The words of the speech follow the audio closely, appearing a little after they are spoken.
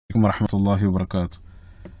വറഹ്മത്തുള്ളാഹി വബറകാതുഹു.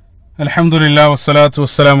 അൽഹംദുലില്ലാഹി വസ്സലാത്തു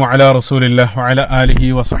വസ്സലാമു അലാ റസൂലില്ലാഹി വഅലാ ആലിഹി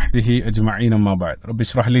വസഹ്ബിഹി അജ്മഈൻ. അമ്മാ ബഅദ്. റബ്ബി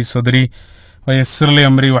ഇശ്റഹ് ലി സദ്രി വയസ്സിർ ലി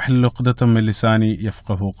അംരി വഹ്ലുൽ ഉഖ്ദതം മിൻ ലിസാനി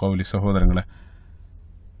യഫ്ഖഹു ഖൗലി. സഹോദരങ്ങളെ,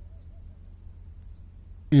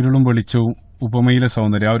 ഇരുളും വെളിച്ചവും ഉപമയിലെ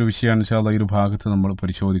സൗന്ദര്യം, ആ ഒരു വിഷയമാണ് ഇൻഷാ അല്ലാഹ് ഈ ഒരു ഭാഗത്ത് നമ്മൾ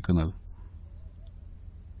പരിശോധിക്കുന്നത്.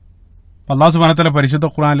 അല്ലാഹു സുബ്ഹാനഹു വ തആല പരിശുദ്ധ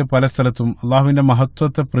ഖുർആനിൽ പല സ്ഥലത്തും അള്ളാഹുവിന്റെ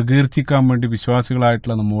മഹത്വത്തെ പ്രകീർത്തിക്കാൻ വേണ്ടി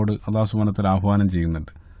വിശ്വാസികളായിട്ടുള്ള നമ്മോട് അല്ലാഹു സുബ്ഹാനഹു വ തആല ആഹ്വാനം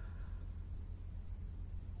ചെയ്യുന്നുണ്ട്.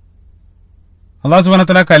 അല്ലാഹു സുബ്ഹാനഹു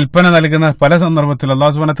വ തആല കൽപ്പന നൽകുന്ന പല സന്ദർഭത്തിൽ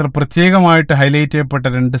അല്ലാഹു സുബ്ഹാനഹു വ തആല പ്രത്യേകമായിട്ട് ഹൈലൈറ്റ് ചെയ്യപ്പെട്ട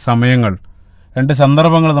രണ്ട്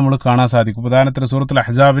സന്ദർഭങ്ങൾ നമ്മൾ കാണാൻ സാധിക്കും. ഉദാഹരണത്തിന് സൂറത്തുൽ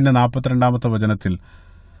അഹ്സാബിന്റെ 42-ാമത്തെ വചനത്തിൽ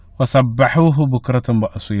വസബ്ബഹൂഹു ബുക്റതൻ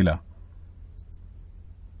വഅസീല,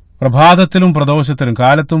 പ്രഭാതത്തിലും പ്രദോഷത്തിലും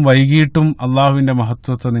കാലത്തും വൈകിട്ടും അള്ളാഹുവിന്റെ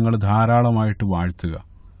മഹത്വത്തെ നിങ്ങൾ ധാരാളമായിട്ട് വാഴ്ത്തുക.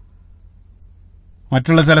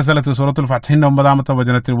 മറ്റുള്ള ചില സ്ഥലത്ത് സൂറത്തുൽ ഫത്ഹിന്റെ 9-ാമത്തെ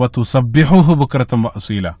വചനത്തിൽ വതുസബ്ബിഹൂഹു ബുക്റതൻ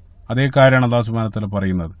വഅസീല, അതേ കാര്യമാണ് അല്ലാഹു സുബ്ഹാനഹു വ തആല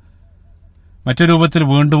പറയുന്നത്. മറ്റു രൂപത്തിൽ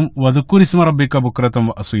വീണ്ടും വദ്കുരിസ്മ റബ്ബിക ബുക്റതൻ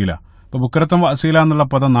വഅസീല. ഇപ്പൊ ബുക്റതൻ വഅസീല എന്നുള്ള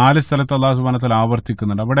പദം 4 സ്ഥലത്ത് അല്ലാഹു സുബ്ഹാനഹു വ തആല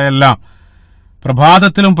ആവർത്തിക്കുന്നുണ്ട്. അവിടെയെല്ലാം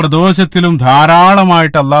പ്രഭാതത്തിലും പ്രദോഷത്തിലും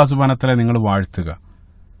ധാരാളമായിട്ട് അല്ലാഹു സുബ്ഹാനഹു വ തആല നിങ്ങൾ വാഴ്ത്തുക.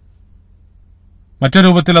 മറ്റൊരു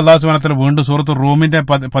രൂപത്തിൽ അല്ലാഹു സുബ്ഹാനഹു വ തആല വീണ്ടും സൂറത്തുർ റൂമിന്റെ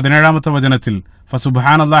 17-ാമത്തെ വചനത്തിൽ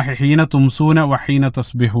ഫസുബ്ഹാനല്ലാഹി ഹീന തുംസൂന വഹീന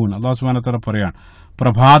തസ്ബിഹൂൻ, അല്ലാഹു സുബ്ഹാനഹു വ തആല പറയാണ്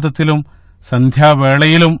പ്രഭാതത്തിലും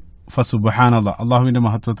സന്ധ്യാവേളയിലും ഫസുബ്ഹാനല്ലാഹ്, അല്ലാഹുവിന്റെ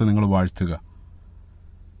മഹത്വത്തെ നിങ്ങൾ വാഴ്ത്തുക.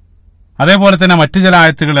 അതേപോലെ തന്നെ മറ്റു ചില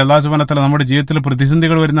ആയത്തുകൾ അല്ലാഹു സുബ്ഹാനഹു വ തആല നമ്മുടെ ജീവിതത്തിൽ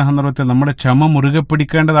പ്രതിസന്ധികൾ വരുന്ന സന്ദർഭത്തിൽ നമ്മുടെ ക്ഷമ മുറുകെ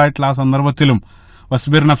പിടിക്കേണ്ടതായിട്ടുള്ള ആ സന്ദർഭത്തിലും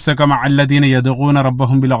വസ്ബിർ നഫ്സക മഅല്ലദീന യദ്ഊന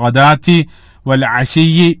റബ്ബഹും ബിൽ ഗദാതി വൽ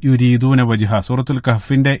അശിയ്യി യുരീദൂന വജ്ഹ, സൂറത്തുൽ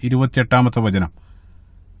കഹ്ഫിന്റെ 28-ാമത്തെ വചനം.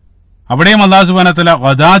 അവിടെയും അല്ലാഹു സുബ്ഹാനഹു വ തആല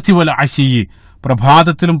ഗദാതി വൽ അശിയ്യി,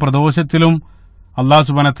 പ്രഭാതത്തിലും പ്രദോഷത്തിലും അല്ലാഹു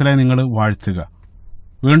സുബ്ഹാനഹു വ തആല നിങ്ങൾ വാഴ്ത്തുക.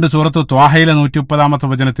 വീണ്ടും സൂറത്തു ത്വാഹയിലെ 130-ാമത്തെ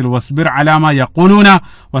വചനത്തിൽ വസ്ബിർ അലാ മാ യഖൂലൂന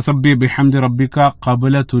വസബ്ബിഹ് ബിഹംദി റബ്ബിക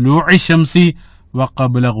ഖബ്ല തുലൂഇ ശംസി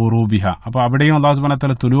വഖബ്ല ഗുറൂബിഹ. അപ്പോൾ അവിടെയും അല്ലാഹു സുബ്ഹാനഹു വ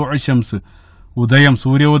തആല തുലൂഇ ശംസ്, ഉദയം,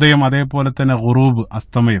 സൂര്യോദയം, അതേപോലെ തന്നെ ഗുറൂബ്,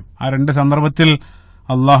 അസ്തമയം, ആ രണ്ട് സന്ദർഭത്തിൽ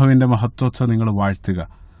അള്ളാഹുവിന്റെ മഹത്വത്തെ നിങ്ങൾ വാഴ്ത്തുക.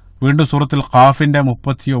 വീണ്ടും സൂറത്തുൽ ഖാഫിന്റെ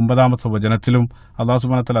 39-ാമത്തെ വചനത്തിലും അല്ലാഹു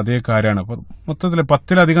സുബ്ഹാനഹു വ തആല അതേ കാര്യമാണ്. മൊത്തത്തിൽ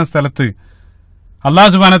 10-ലധികം സ്ഥലത്ത് അല്ലാഹു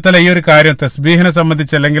സുബ്ഹാനഹു വ തആല ഈ ഒരു കാര്യം തസ്ബീഹിനെ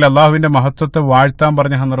സംബന്ധിച്ച് അല്ലെങ്കിൽ അള്ളാഹുവിന്റെ മഹത്വത്തെ വാഴ്ത്താൻ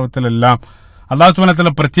പറഞ്ഞ സന്ദർഭത്തിലെല്ലാം അല്ലാഹു സുബ്ഹാനഹു വ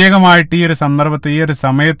തആല പ്രത്യേകമായിട്ട് ഈ ഒരു സന്ദർഭത്തെ, ഈ ഒരു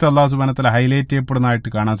സമയത്ത് അല്ലാഹു സുബ്ഹാനഹു വ തആല ഹൈലൈറ്റ് ചെയ്യപ്പെടുന്നതായിട്ട്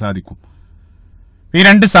കാണാൻ സാധിക്കും. ഈ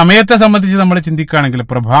രണ്ട് സമയത്തെ സംബന്ധിച്ച് നമ്മൾ ചിന്തിക്കുകയാണെങ്കിൽ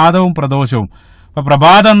പ്രഭാതവും പ്രദോഷവും, അപ്പൊ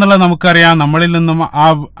പ്രഭാതം എന്നുള്ളത് നമുക്കറിയാം, നമ്മളിൽ നിന്നും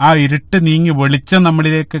ആ ഇരുട്ട് നീങ്ങി വെളിച്ചം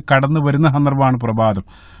നമ്മളിലേക്ക് കടന്നു വരുന്ന സന്ദർഭമാണ് പ്രഭാതം.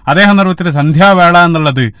 അതേ സന്ദർഭത്തിൽ സന്ധ്യാവേള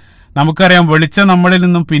എന്നുള്ളത് നമുക്കറിയാം, വെളിച്ചം നമ്മളിൽ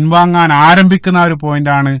നിന്നും പിൻവാങ്ങാൻ ആരംഭിക്കുന്ന ആ ഒരു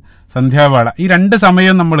പോയിന്റാണ് സന്ധ്യാവേള. ഈ രണ്ട്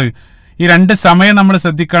സമയം നമ്മൾ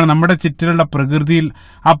ശ്രദ്ധിക്കുകയാണ്. നമ്മുടെ ചുറ്റിലുള്ള പ്രകൃതിയിൽ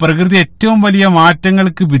ആ പ്രകൃതി ഏറ്റവും വലിയ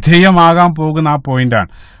മാറ്റങ്ങൾക്ക് വിധേയമാകാൻ പോകുന്ന ആ പോയിന്റാണ്.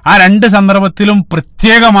 ആ രണ്ട് സന്ദർഭത്തിലും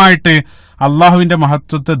പ്രത്യേകമായിട്ട് അള്ളാഹുവിന്റെ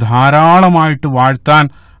മഹത്വത്തെ ധാരാളമായിട്ട് വാഴ്ത്താൻ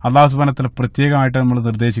അള്ളാഹു സുബ്ഹാനഹു വ തആല പ്രത്യേകമായിട്ട് നമ്മൾ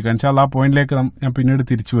നിർദ്ദേശിക്കുക. ഇൻഷാ അല്ലാഹ് ആ പോയിന്റിലേക്ക് ഞാൻ പിന്നീട്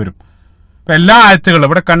തിരിച്ചു വരും. ഇപ്പൊ എല്ലാ ആയത്തുകളും,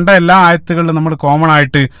 ഇവിടെ കണ്ട എല്ലാ ആയത്തുകളിലും നമ്മൾ കോമൺ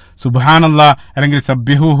ആയിട്ട് സുബ്ഹാനല്ലാഹ് അല്ലെങ്കിൽ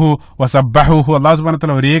സബ്ബിഹൂഹു വസബ്ബഹൂഹു, അള്ളാഹു സുബ്ഹാനഹു വ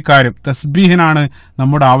തആല ഒരേ കാര്യം തസ്ബീഹിനാണ്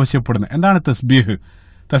നമ്മോട് ആവശ്യപ്പെടുന്നത്. എന്താണ് തസ്ബീഹ്?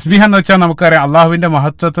 തസ്ബീഹ് എന്ന് വെച്ചാൽ നമുക്കറിയാം, അള്ളാഹുവിന്റെ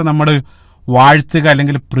മഹത്വത്തെ നമ്മൾ വാഴ്ത്തുക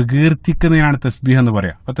അല്ലെങ്കിൽ പ്രകീർത്തിക്കുന്നതിനാണ് തസ്ബീഹ് എന്ന്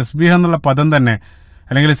പറയാം. അപ്പൊ തസ്ബീഹ് എന്നുള്ള പദം തന്നെ,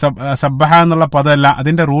 അല്ലെങ്കിൽ സബ്ബഹ എന്നുള്ള പദമല്ല,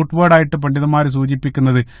 അതിന്റെ റൂട്ട് വേർഡായിട്ട് പണ്ഡിതന്മാർ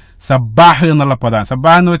സൂചിപ്പിക്കുന്നത് സബ്ബാഹ് എന്നുള്ള പദമാണ്.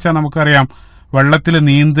 സബ്ബാഹ് എന്ന് വെച്ചാൽ നമുക്കറിയാം, വെള്ളത്തിൽ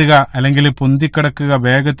നീന്തുക അല്ലെങ്കിൽ പൊന്തിക്കിടക്കുക,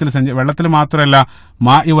 വേഗത്തിൽ വെള്ളത്തിൽ മാത്രമല്ല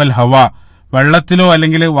മാഇ വൽ ഹവ, വെള്ളത്തിലോ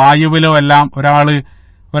അല്ലെങ്കിൽ വായുവിലോ എല്ലാം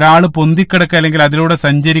ഒരാള് പൊന്തിക്കിടക്കുക അല്ലെങ്കിൽ അതിലൂടെ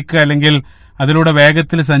സഞ്ചരിക്കുക അല്ലെങ്കിൽ അതിലൂടെ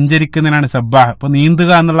വേഗത്തിൽ സഞ്ചരിക്കുന്നതിനാണ് സബ്ബാഹ്. അപ്പൊ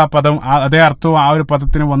നീന്തുക എന്നുള്ള പദം അതേ അർത്ഥവും ആ ഒരു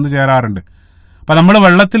പദത്തിന് വന്നു ചേരാറുണ്ട്. അപ്പൊ നമ്മൾ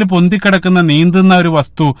വെള്ളത്തിൽ പൊന്തിക്കിടക്കുന്ന നീന്തുന്ന ഒരു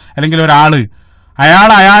വസ്തു അല്ലെങ്കിൽ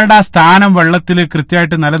അയാളുടെ ആ സ്ഥാനം വെള്ളത്തിൽ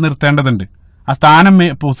കൃത്യമായിട്ട് നിലനിർത്തേണ്ടതുണ്ട്. ആ സ്ഥാനം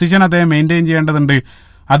പൊസിഷൻ അദ്ദേഹം മെയിൻറ്റെയിൻ ചെയ്യേണ്ടതുണ്ട്.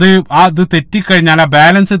 അത് തെറ്റിക്കഴിഞ്ഞാൽ, ആ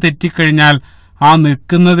ബാലൻസ് തെറ്റിക്കഴിഞ്ഞാൽ ആ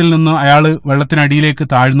നിൽക്കുന്നതിൽ നിന്ന് അയാൾ വെള്ളത്തിനടിയിലേക്ക്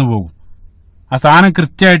താഴ്ന്നു പോകും. ആ സ്ഥാനം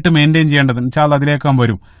കൃത്യമായിട്ട് മെയിൻറ്റെയിൻ ചെയ്യേണ്ടതുണ്ട്. ഇൻഷാ അല്ലാഹ് അതിലേക്കാൻ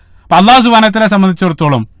വരും. അപ്പൊ അല്ലാഹു സുബ്ഹാനഹു വ തആലയെ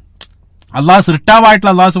സംബന്ധിച്ചിടത്തോളം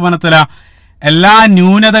സൃഷ്ടാവായിട്ടുള്ള അല്ലാഹു സുബ്ഹാനഹു വ തആല എല്ലാ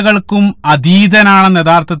ന്യൂനതകൾക്കും അതീതനാണെന്ന്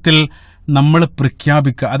യഥാർത്ഥത്തിൽ നമ്മൾ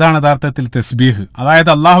പ്രഖ്യാപിക്കുക. അതാണ് യഥാർത്ഥത്തിൽ തസ്ബീഹ്.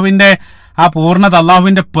 അതായത് അള്ളാഹുവിന്റെ ആ പൂർണ്ണത,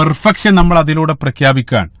 അള്ളാഹുവിന്റെ പെർഫെക്ഷൻ നമ്മൾ അതിലൂടെ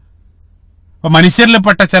പ്രഖ്യാപിക്കുകയാണ്. അപ്പൊ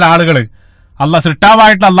മനുഷ്യരിൽപ്പെട്ട ചില ആളുകൾ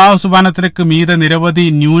സൃഷ്ടാവായിട്ടുള്ള അല്ലാഹു സുബ്ഹാനഹു വ തആലയ്ക്ക് മീതെ നിരവധി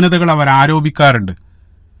ന്യൂനതകൾ അവർ ആരോപിക്കാറുണ്ട്.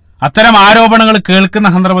 അത്തരം ആരോപണങ്ങൾ കേൾക്കുന്ന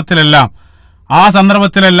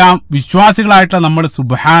സന്ദർഭത്തിലെല്ലാം വിശ്വാസികളായിട്ടുള്ള നമ്മൾ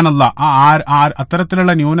സുബ്ഹാനല്ലാഹ്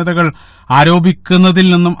അത്തരത്തിലുള്ള ന്യൂനതകൾ ആരോപിക്കുന്നതിൽ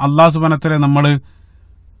നിന്നും അല്ലാഹു സുബ്ഹാനഹു വ തആല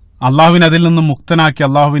അള്ളാഹുവിനെ അതിൽ നിന്നും മുക്തനാക്കി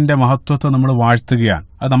അള്ളാഹുവിന്റെ മഹത്വത്തെ നമ്മൾ വാഴ്ത്തുകയാണ്.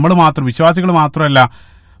 അത് നമ്മൾ മാത്രം, വിശ്വാസികൾ മാത്രമല്ല,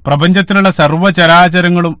 പ്രപഞ്ചത്തിലുള്ള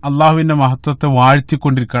സർവ്വചരാചരങ്ങളും അള്ളാഹുവിന്റെ മഹത്വത്തെ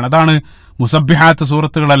വാഴ്ത്തിക്കൊണ്ടിരിക്കുകയാണ്. അതാണ് മുസബ്ബിഹാത്ത്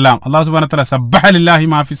സൂറത്തുകളെല്ലാം. അള്ളാഹു സുബ്ഹാനഹു വ തആല സബ്ബഹ ലില്ലാഹി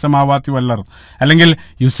മാഫി സമാവാതി വൽ അർദ്, അല്ലെങ്കിൽ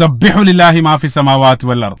യുസബ്ബിഹു ലില്ലാഹി മാഫി സമാവാതി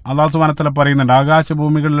വൽ അർദ്. അള്ളാഹു സുബ്ഹാനഹു വ തആല പറയുന്നുണ്ട്,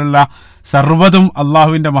 ആകാശഭൂമികളിലുള്ള സർവ്വതും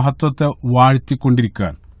അള്ളാഹുവിന്റെ മഹത്വത്തെ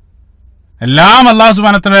വാഴ്ത്തിക്കൊണ്ടിരിക്കുകയാണ്. എല്ലാം അള്ളാഹു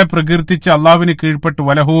സുബ്ഹാനഹു വ തആലയെ പ്രകീർത്തിച്ച് അള്ളാഹുവിന് കീഴ്പ്പെട്ടു.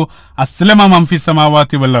 വലഹു അസ്ലമ മൻഫി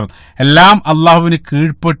സമാവാതി വൽ അർദ്, എല്ലാം അള്ളാഹുവിന്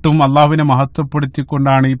കീഴ്പ്പെട്ടും അള്ളാഹുവിനെ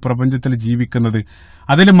മഹത്വപ്പെടുത്തിക്കൊണ്ടാണ് ഈ പ്രപഞ്ചത്തിൽ ജീവിക്കുന്നത്.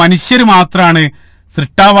 അതിൽ മനുഷ്യർ മാത്രമാണ്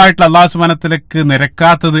സൃഷ്ടാവായിട്ടുള്ള അള്ളാഹു സുബ്ഹാനഹു വ തആലയ്ക്ക്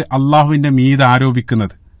നിരക്കാത്തത് അള്ളാഹുവിന്റെ മീത്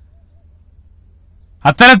ആരോപിക്കുന്നത്.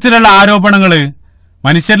 അത്തരത്തിലുള്ള ആരോപണങ്ങൾ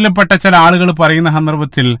മനുഷ്യരിൽപ്പെട്ട ചില ആളുകൾ പറയുന്ന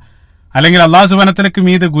സന്ദർഭത്തിൽ, അല്ലെങ്കിൽ അള്ളാഹു സുബ്ഹാനഹു വ തആലയ്ക്ക്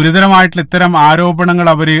മീത് ഗുരുതരമായിട്ടുള്ള ഇത്തരം ആരോപണങ്ങൾ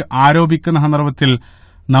അവർ ആരോപിക്കുന്ന സന്ദർഭത്തിൽ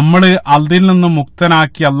നമ്മൾ അതിൽ നിന്നും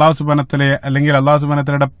മുക്തനാക്കി അള്ളാഹു സുബ്ഹാനഹു വ തആലയെ, അല്ലെങ്കിൽ അള്ളാഹു സുബ്ഹാനഹു വ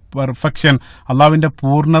തആലയുടെ പെർഫെക്ഷൻ, അള്ളാഹുവിന്റെ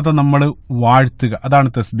പൂർണ്ണത നമ്മൾ വാഴ്ത്തുക. അതാണ്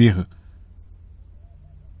തസ്ബീഹ്.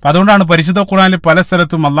 അതുകൊണ്ടാണ് പരിശുദ്ധ ഖുർആനിൽ പല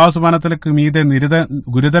സ്ഥലത്തും അള്ളാഹു സുബ്ഹാനഹു വ തആലയ്ക്ക് മീതെ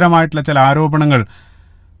ഗുരുതരമായിട്ടുള്ള ചില ആരോപണങ്ങൾ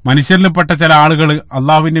മനുഷ്യരിൽപ്പെട്ട ചില ആളുകൾ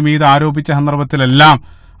അള്ളാഹുവിന്റെ മീതെ ആരോപിച്ച സന്ദർഭത്തിലെല്ലാം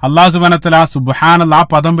അള്ളാഹു സുബ്ഹാനഹു വ തആല സുബ്ഹാനല്ലാഹ് ആ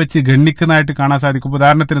പദം വെച്ച് ഗണ്ണിക്കുന്നതായിട്ട് കാണാൻ സാധിക്കും.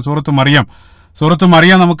 ഉദാഹരണത്തിന് സൂറത്ത്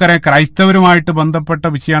മറിയം നമുക്കറിയാം, ക്രൈസ്തവരുമായിട്ട് ബന്ധപ്പെട്ട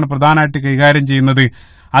വിഷയമാണ് പ്രധാനമായിട്ട് കൈകാര്യം ചെയ്യുന്നത്.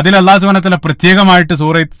 അതിൽ അള്ളാഹു സുബ്ഹാനഹു വ തആല പ്രത്യേകമായിട്ട്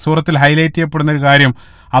സൂറത്തിൽ ഹൈലൈറ്റ് ചെയ്യപ്പെടുന്ന ഒരു കാര്യം,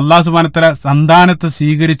 അള്ളാഹു സുബ്ഹാനഹു വ തആല സന്താനത്തെ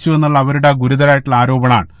സ്വീകരിച്ചു എന്നുള്ള അവരുടെ ഗുരുതരമായിട്ടുള്ള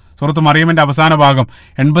ആരോപണമാണ്. സൂറത്ത് മറിയമിന്റെ അവസാന ഭാഗം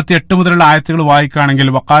 88 മുതലുള്ള ആയത്തുകൾ വായിക്കുകയാണെങ്കിൽ,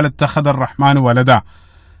 വഖാലത്തഖദർ റഹ്മാനു വലദ,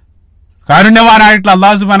 കാരുണ്യവാനായിട്ടുള്ള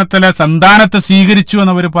അള്ളാഹു സുബ്ഹാനഹു വ തആല സന്താനത്തെ സ്വീകരിച്ചു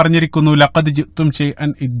എന്നവർ പറഞ്ഞിരിക്കുന്നു. ലഖദ് ജിഅ്തും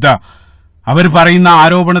ശൈഅൻ ഇദ്ദ, അവർ പറയുന്ന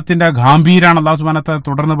ആരോപണത്തിന്റെ ഗാംഭീരാണ് അള്ളാഹു സുബ്ഹാനഹു വ തആല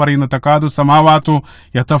തുടർന്ന് പറയുന്നത്. തകാദു സമാവാതു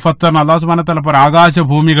യതഫത്തർന, അള്ളാഹു സുബ്ഹാനഹു വ തആല പറ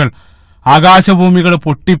ആകാശഭൂമികൾ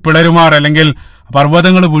പൊട്ടിപ്പിളരുമാർ, അല്ലെങ്കിൽ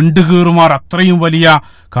പർവ്വതങ്ങൾ വിണ്ടുകീറുമാർ, അത്രയും വലിയ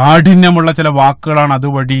കാഠിന്യമുള്ള ചില വാക്കുകളാണ്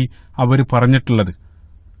അതുവഴി അവർ പറഞ്ഞിട്ടുള്ളത്.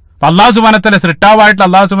 അള്ളാഹു സുബ്ഹാനഹു വ തആല സൃഷ്ടാവായിട്ടുള്ള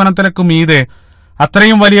അള്ളാഹു സുബ്ഹാനഹു വ തആലയ്ക്ക് മീതെ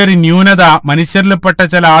അത്രയും വലിയൊരു ന്യൂനത മനുഷ്യരിൽപ്പെട്ട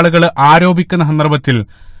ചില ആളുകൾ ആരോപിക്കുന്ന സന്ദർഭത്തിൽ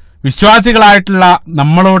വിശ്വാസികളായിട്ടുള്ള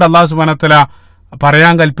നമ്മളോട് അള്ളാഹു സുബ്ഹാനഹു വ തആല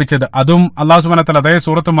പറയാൻ കൽപ്പിച്ചത്, അതും അള്ളാഹു സുബ്ഹാനഹു വ തആല അതേ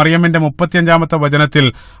സൂറത്ത് മറിയമിന്റെ 35-ാമത്തെ വചനത്തിൽ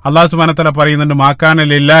അള്ളാഹു സുബ്ഹാനഹു വ തആല പറയുന്നുണ്ട്, മാകാന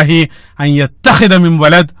ലില്ലാഹി അൻ യത്തഖിദ മിൻ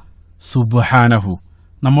വലദ് സുബ്ഹാനഹു,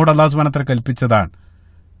 നമ്മോട് അള്ളാഹു സുബ്ഹാനഹു വ തആല കൽപ്പിച്ചതാണ്.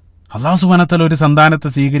 അള്ളാഹു സുബ്ഹാനഹു വ തആല ഒരു സന്താനത്തെ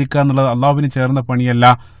സ്വീകരിക്കുക എന്നുള്ളത് അള്ളാഹുവിന് ചേർന്ന പണിയല്ല.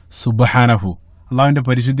 സുബ്ഹാനഹു, അള്ളാഹുവിന്റെ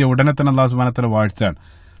പരിശുദ്ധി ഉടനെ തന്നെ അള്ളാഹു സുബ്ഹാനഹു വ തആല വാഴ്ചാണ്.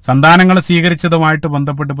 സന്താനങ്ങളെ സ്വീകരിച്ചതുമായിട്ട്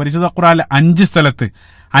ബന്ധപ്പെട്ട് പരിശുദ്ധ ഖുർആനിൽ 5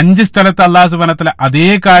 സ്ഥലത്ത് അള്ളാഹു സുബ്ഹാനഹു വ തആല അതേ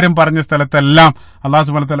കാര്യം പറഞ്ഞ സ്ഥലത്തെല്ലാം അള്ളാഹു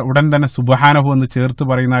സുബ്ഹാനഹു വ തആല ഉടൻ തന്നെ സുബ്ഹാനഹു എന്ന് ചേർത്ത്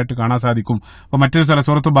പറയുന്നതായിട്ട് കാണാൻ സാധിക്കും. അപ്പൊ മറ്റൊരു സ്ഥലം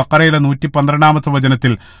സൂറത്ത് ബഖറയിലെ 112-ാമത്തെ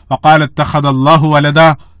വചനത്തിൽ വഖാലത്തഖദല്ലാഹു വലദ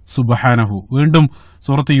സുബ്ഹാനഹു, വീണ്ടും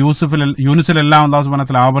സൂറത്ത് യൂനുസിലെല്ലാം അള്ളാഹു സുബ്ഹാനഹു വ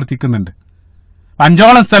തആല ആവർത്തിക്കുന്നുണ്ട്.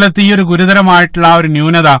 5ഓളം സ്ഥലത്ത് ഈ ഒരു ഗുരുതരമായിട്ടുള്ള ആ ഒരു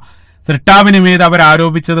ന്യൂനത സൃഷ്ടാവിന് മീത് അവർ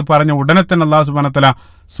ആരോപിച്ചത് പറഞ്ഞ ഉടനെ തന്നെ അള്ളാഹു സുബ്ഹാനഹു വ തആല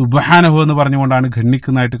സുബ്ഹാനഹു എന്ന് പറഞ്ഞുകൊണ്ടാണ്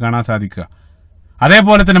ഖണ്ഡിക്കുന്നതായിട്ട് കാണാൻ സാധിക്കുക.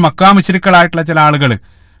 അതേപോലെ തന്നെ മക്കാ മുശ്രിക്കുകളായിട്ടുള്ള ചില ആളുകൾ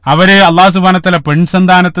അവര് അള്ളാഹു സുബ്ഹാനഹു വ തആല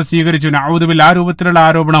പെൺസന്താനത്തെ സ്വീകരിച്ചു, നഊദു ബില്ലാഹ്, ആ രൂപത്തിലുള്ള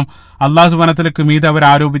ആരോപണം അള്ളാഹു സുബ്ഹാനഹു വ തആലയ്ക്ക് മീതെ അവർ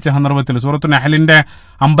ആരോപിച്ച സന്ദർഭത്തിൽ സൂറത്തു നഹ്ലിന്റെ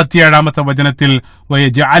 57-ാമത്തെ വചനത്തിൽ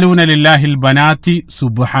വയജഅലൂന ലില്ലാഹിൽ ബനാതി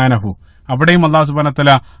സുബ്ഹാനഹു, അവിടെയും അള്ളാഹു സുബ്ഹാനഹു വ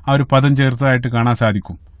തആല ആ ഒരു പദം ചേർത്തതായിട്ട് കാണാൻ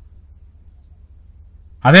സാധിക്കും.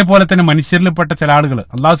 അതേപോലെ തന്നെ മനുഷ്യരിൽപ്പെട്ട ചില ആളുകൾ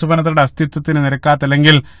അള്ളാഹു സുബ്ഹാനഹു വ തആലയുടെ അസ്തിത്വത്തിന് നിരക്കാത്ത,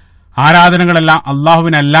 അല്ലെങ്കിൽ ആരാധനകളെല്ലാം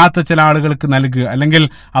അള്ളാഹുവിനല്ലാത്ത ചില ആളുകൾക്ക് നൽകുക, അല്ലെങ്കിൽ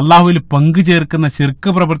അള്ളാഹുവിൽ പങ്കു ചേർക്കുന്ന ശിർക്ക്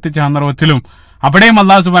പ്രവർത്തിച്ച സന്ദർഭത്തിലും അവിടെയും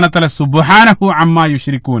അള്ളാഹു സുബ്ഹാനഹു വ തആല സുബ്ഹാനഹു അമ്മാ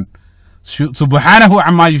യുശ്രികൂൻ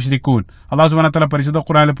അള്ളാഹു സുബ്ഹാനഹു വ തആല പരിശുദ്ധ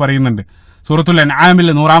ഖുർആനിൽ പറയുന്നുണ്ട്. സൂറത്തുൽ അൻആമിൽ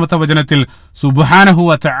 100-ാമത്തെ വചനത്തിൽ സുബ്ഹാനഹു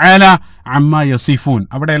വ തആല അമ്മാ യസിഫൂൻ,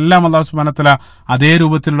 അവിടെ എല്ലാം അള്ളാഹു സുബ്ഹാനഹു വ തആല അതേ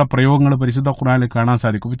രൂപത്തിലുള്ള പ്രയോഗങ്ങൾ പരിശുദ്ധ ഖുർആനിൽ കാണാൻ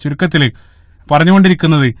സാധിക്കും. ചുരുക്കത്തിൽ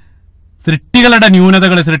പറഞ്ഞുകൊണ്ടിരിക്കുന്നത്, സൃഷ്ടികളുടെ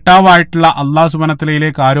ന്യൂനതകൾ സൃഷ്ടാവായിട്ടുള്ള അള്ളാഹു സുബ്ഹാനഹു വ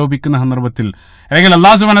തആലയിലേക്ക് ആരോപിക്കുന്ന സന്ദർഭത്തിൽ, അല്ലെങ്കിൽ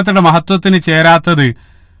അള്ളാഹു സുബ്ഹാനഹു വ തആലയുടെ മഹത്വത്തിന് ചേരാത്തത്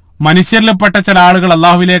മനുഷ്യരിൽപ്പെട്ട ചില ആളുകൾ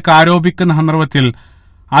അള്ളാഹുവിലേക്ക് ആരോപിക്കുന്ന സന്ദർഭത്തിൽ,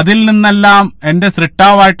 അതിൽ നിന്നെല്ലാം എന്റെ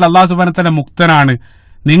സൃഷ്ടാവായിട്ടുള്ള അള്ളാഹു സുബ്ഹാനഹു വ തആല മുക്തനാണ്,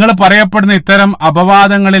 നിങ്ങൾ പറയപ്പെടുന്ന ഇത്തരം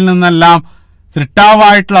അപവാദങ്ങളിൽ നിന്നെല്ലാം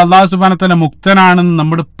സൃഷ്ടാവായിട്ടുള്ള അള്ളാഹു സുബ്ഹാനഹു വ തആല മുക്തനാണെന്ന്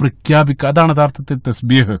നമ്മൾ പ്രഖ്യാപിക്കുക. അതാണ് യഥാർത്ഥത്തിൽ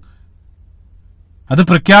തസ്ബീഹ്. അത്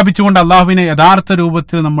പ്രഖ്യാപിച്ചുകൊണ്ട് അള്ളാഹുവിനെ യഥാർത്ഥ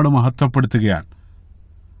രൂപത്തിൽ നമ്മൾ മഹത്വപ്പെടുത്തുകയാണ്.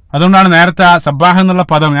 അതുകൊണ്ടാണ് നേരത്തെ ആ സബ്ബാഹ് എന്നുള്ള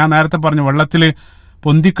പദം ഞാൻ നേരത്തെ പറഞ്ഞു, വെള്ളത്തിൽ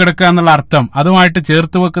പൊന്തിക്കിടക്കുക എന്നുള്ള അർത്ഥം അതുമായിട്ട്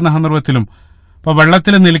ചേർത്ത് വെക്കുന്ന സന്ദർഭത്തിലും, ഇപ്പൊ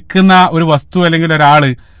വെള്ളത്തിൽ നിൽക്കുന്ന ഒരു വസ്തു അല്ലെങ്കിൽ ഒരാള്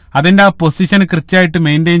അതിന്റെ ആ പൊസിഷൻ കൃത്യമായിട്ട്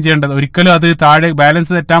മെയിൻറ്റെയിൻ ചെയ്യേണ്ടത്, ഒരിക്കലും അത് താഴെ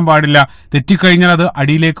ബാലൻസ് തെറ്റാൻ പാടില്ല, തെറ്റിക്കഴിഞ്ഞാൽ അത്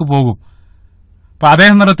അടിയിലേക്ക് പോകും. അപ്പൊ അതേ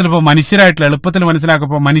സന്ദർഭത്തിൽ ഇപ്പൊ മനുഷ്യരായിട്ടുള്ള എളുപ്പത്തിൽ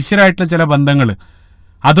മനസ്സിലാക്കുമ്പോൾ മനുഷ്യരായിട്ടുള്ള ചില ബന്ധങ്ങൾ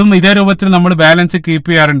അതും ഇതേ രൂപത്തിൽ നമ്മൾ ബാലൻസ് കീപ്പ്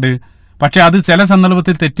ചെയ്യാറുണ്ട്. പക്ഷെ അത് ചില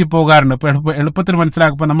സന്ദർഭത്തിൽ തെറ്റിപ്പോകാറുണ്ട്. ഇപ്പൊ എളുപ്പത്തിൽ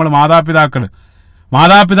മനസ്സിലാക്കുമ്പോൾ നമ്മൾ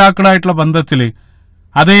മാതാപിതാക്കളായിട്ടുള്ള ബന്ധത്തിൽ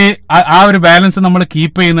ആ ഒരു ബാലൻസ് നമ്മൾ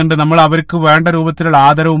കീപ്പ് ചെയ്യുന്നുണ്ട്. നമ്മൾ അവർക്ക് വേണ്ട രൂപത്തിലുള്ള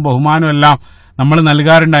ആദരവും ബഹുമാനവും എല്ലാം നമ്മൾ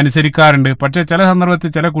നൽകാറുണ്ട്, അനുസരിക്കാറുണ്ട്. പക്ഷെ ചില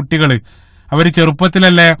സന്ദർഭത്തിൽ ചില കുട്ടികൾ അവർ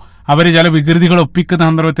ചെറുപ്പത്തിലല്ലേ അവർ ചില വികൃതികൾ ഒപ്പിക്കുന്ന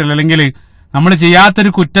സന്ദർഭത്തിൽ, അല്ലെങ്കിൽ നമ്മൾ ചെയ്യാത്തൊരു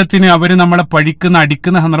കുറ്റത്തിന് അവർ നമ്മളെ പഴിക്കുന്ന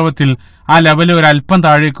അടിക്കുന്ന സന്ദർഭത്തിൽ ആ ലെവൽ ഒരല്പം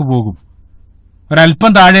താഴേക്ക് പോകും.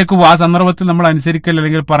 ആ സന്ദർഭത്തിൽ നമ്മൾ അനുസരിക്കൽ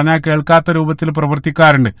അല്ലെങ്കിൽ പറഞ്ഞാൽ കേൾക്കാത്ത രൂപത്തിൽ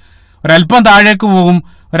പ്രവർത്തിക്കാറുണ്ട്. ഒരല്പം താഴേക്ക് പോകും.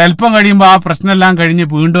 ഒരല്പം കഴിയുമ്പോൾ ആ പ്രശ്നമെല്ലാം കഴിഞ്ഞ്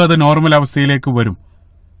വീണ്ടും അത് നോർമൽ അവസ്ഥയിലേക്ക് വരും.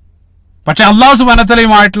 പക്ഷെ അള്ളാഹു സുബ്ഹാനഹു വ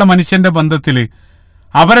തആലയുമായിട്ടുള്ള മനുഷ്യന്റെ ബന്ധത്തിൽ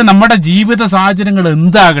അവരെ നമ്മുടെ ജീവിത സാഹചര്യങ്ങൾ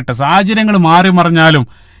എന്താകട്ടെ, സാഹചര്യങ്ങൾ മാറി മറിഞ്ഞാലും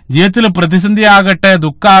ജീവിതത്തിൽ പ്രതിസന്ധി ആകട്ടെ,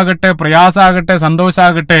 ദുഃഖമാകട്ടെ, പ്രയാസമാകട്ടെ,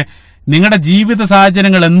 സന്തോഷമാകട്ടെ, നിങ്ങളുടെ ജീവിത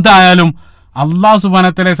സാഹചര്യങ്ങൾ എന്തായാലും അള്ളാഹു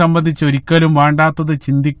സുബ്ഹാനഹു വ തആലയെ സംബന്ധിച്ച് ഒരിക്കലും വേണ്ടാത്തത്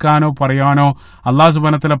ചിന്തിക്കാനോ പറയാനോ അള്ളാഹു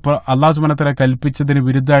സുബ്ഹാനഹു വ തആല കൽപ്പിച്ചതിന്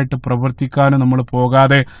വിരുദ്ധമായിട്ട് പ്രവർത്തിക്കാനോ നമ്മൾ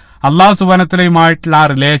പോകാതെ അള്ളാഹു സുബ്ഹാനഹു വ തആലയുമായിട്ടുള്ള ആ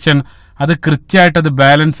റിലേഷൻ അത് കൃത്യമായിട്ട് അത്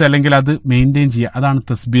ബാലൻസ് അല്ലെങ്കിൽ അത് മെയിൻറ്റെയിൻ ചെയ്യുക. അതാണ്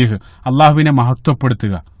തസ്ബീഹ്, അള്ളാഹുവിനെ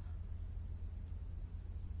മഹത്വപ്പെടുത്തുക.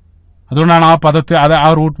 അതുകൊണ്ടാണ് ആ പദത്തെ ആ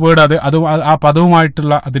റൂട്ട് വേർഡ് അത് ആ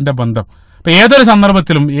പദവുമായിട്ടുള്ള അതിന്റെ ബന്ധം. അപ്പൊ ഏതൊരു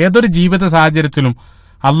സന്ദർഭത്തിലും ഏതൊരു ജീവിത സാഹചര്യത്തിലും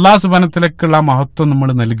അള്ളാഹു സുബ്ഹാനഹു വ തആലയ്ക്കുള്ള മഹത്വം നമ്മൾ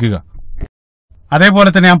നൽകുക. അതേപോലെ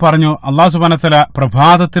തന്നെ ഞാൻ പറഞ്ഞു, അള്ളാഹു സുബ്ഹാനഹു വ തആല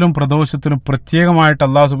പ്രഭാതത്തിലും പ്രദോഷത്തിലും പ്രത്യേകമായിട്ട്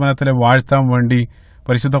അള്ളാഹു സുബ്ഹാനഹു വ തആലയെ വാഴ്ത്താൻ വേണ്ടി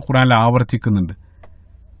പരിശുദ്ധ ഖുർആനിൽ ആവർത്തിക്കുന്നുണ്ട്.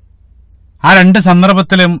 ആ രണ്ട്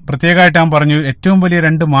സന്ദർഭത്തിലും പ്രത്യേകമായിട്ട് ഞാൻ പറഞ്ഞു, ഏറ്റവും വലിയ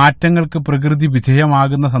രണ്ട് മാറ്റങ്ങൾക്ക് പ്രകൃതി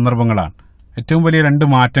വിധേയമാകുന്ന സന്ദർഭങ്ങളാണ്. ഏറ്റവും വലിയ രണ്ട്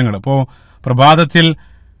മാറ്റങ്ങൾ. ഇപ്പോൾ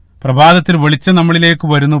പ്രഭാതത്തിൽ വെളിച്ചം നമ്മളിലേക്ക്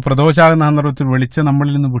വരുന്നു, പ്രദോഷാകുന്ന സന്ദർഭത്തിൽ വെളിച്ചം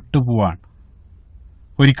നമ്മളിൽ നിന്ന് വിട്ടുപോവാണ്.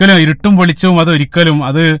 ഒരിക്കലും ഇരുട്ടും വെളിച്ചവും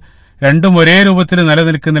അത് രണ്ടും ഒരേ രൂപത്തിൽ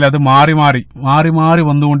നിലനിൽക്കുന്നില്ല. അത് മാറി മാറി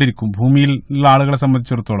വന്നുകൊണ്ടിരിക്കും. ഭൂമിയിലുള്ള ആളുകളെ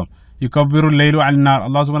സംബന്ധിച്ചിടത്തോളം യുകബ്ബിറുൽ ലൈലു അന്നാർ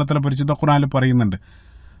അല്ലാഹു സുബ്ഹാനഹു വ തആല പരിശുദ്ധ ഖുർആനിൽ പറയുന്നുണ്ട്.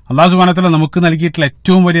 അല്ലാഹു സുബ്ഹാനഹു വ തആല നമുക്ക് നൽകിയിട്ടുള്ള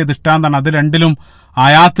ഏറ്റവും വലിയ ദൃഷ്ടാന്താണ്. അത് രണ്ടിലും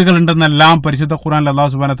ആയാത്തുകൾ ഉണ്ടെന്നെല്ലാം പരിശുദ്ധ ഖുർആനിൽ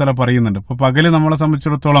അല്ലാഹു സുബ്ഹാനഹു വ തആല പറയുന്നുണ്ട്. ഇപ്പൊ പകല് നമ്മളെ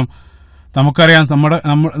സംബന്ധിച്ചിടത്തോളം നമുക്കറിയാം,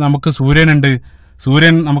 നമുക്ക് സൂര്യനുണ്ട്.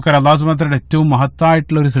 സൂര്യൻ നമുക്കറിയാം അല്ലാഹു സുബ്ഹാനഹു വ തആലയുടെ ഏറ്റവും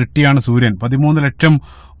മഹത്തായിട്ടുള്ള ഒരു സൃഷ്ടിയാണ് സൂര്യൻ. 13 ലക്ഷം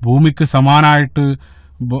ഭൂമിക്ക് സമാനായിട്ട്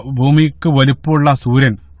ഭൂമിക്ക് വലുപ്പമുള്ള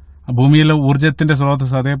സൂര്യൻ, ഭൂമിയിലെ ഊർജത്തിന്റെ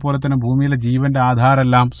സ്രോതസ്, അതേപോലെ തന്നെ ഭൂമിയിലെ ജീവന്റെ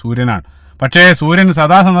ആധാരമെല്ലാം സൂര്യനാണ്. പക്ഷേ സൂര്യൻ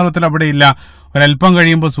സദാസന്ദർഭത്തിൽ അവിടെ ഇല്ല. ഒരല്പം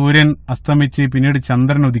കഴിയുമ്പോൾ സൂര്യൻ അസ്തമിച്ച് പിന്നീട്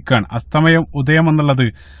ചന്ദ്രൻ ഉദിക്കുകയാണ്. ഉദയം എന്നുള്ളത്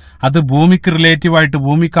അത് ഭൂമിക്ക് റിലേറ്റീവായിട്ട്,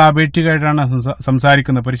 ഭൂമിക്ക് ആപേക്ഷികമായിട്ടാണ്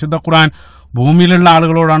സംസാരിക്കുന്നത്. പരിശുദ്ധ ഖുർആൻ ഭൂമിയിലുള്ള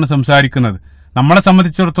ആളുകളോടാണ് സംസാരിക്കുന്നത്. നമ്മളെ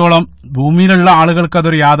സംബന്ധിച്ചിടത്തോളം ഭൂമിയിലുള്ള ആളുകൾക്ക്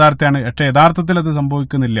അതൊരു യാഥാർത്ഥ്യമാണ്. പക്ഷെ യഥാർത്ഥത്തിൽ അത്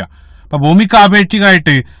സംഭവിക്കുന്നില്ല. അപ്പൊ ഭൂമിക്ക്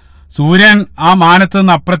ആപേക്ഷികമായിട്ട് സൂര്യൻ ആ മാനത്ത്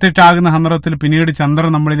നിന്ന് അപ്രത്യക്ഷമാകുന്ന സന്ദർഭത്തിൽ പിന്നീട്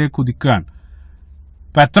ചന്ദ്രൻ നമ്മളിലേക്ക് ഉദിക്കുകയാണ്.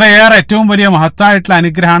 അപ്പൊ എത്രയേറെ ഏറ്റവും വലിയ മഹത്തായിട്ടുള്ള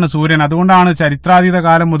അനുഗ്രഹമാണ് സൂര്യൻ. അതുകൊണ്ടാണ് ചരിത്രാതീത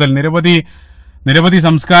കാലം മുതൽ നിരവധി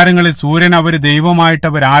സംസ്കാരങ്ങളിൽ സൂര്യൻ അവർ ദൈവമായിട്ട്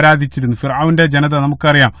അവർ ആരാധിച്ചിരുന്നു. ഫിർഔന്റെ ജനത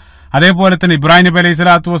നമുക്കറിയാം. അതേപോലെ തന്നെ ഇബ്രാഹിം നബി അലൈഹി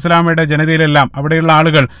സ്വലാത്തു വസ്സലാമയുടെ ജനതയിലെല്ലാം അവിടെയുള്ള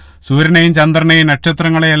ആളുകൾ സൂര്യനെയും ചന്ദ്രനെയും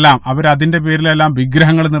നക്ഷത്രങ്ങളെയെല്ലാം അവർ അതിന്റെ പേരിലെല്ലാം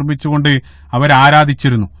വിഗ്രഹങ്ങൾ നിർമ്മിച്ചുകൊണ്ട് അവർ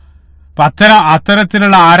ആരാധിച്ചിരുന്നു. അപ്പൊ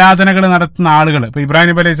അത്തരത്തിലുള്ള ആരാധനകൾ നടത്തുന്ന ആളുകൾ, ഇപ്പൊ ഇബ്രാഹിം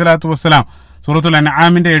നബി അലൈഹി സ്വലാത്തു വസ്സലാം സൂറത്തുൽ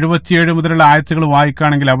അൻആമിന്റെ 77 മുതലുള്ള ആയത്തുകൾ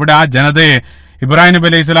വായിക്കുകയാണെങ്കിൽ അവിടെ ആ ജനതയെ ഇബ്രാഹിം നബി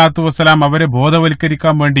അലൈഹി സ്വലാത്തു വസ്സലാം അവരെ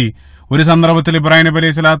ബോധവൽക്കരിക്കാൻ വേണ്ടി ഒരു സന്ദർഭത്തിൽ ഇബ്രാഹിം നബി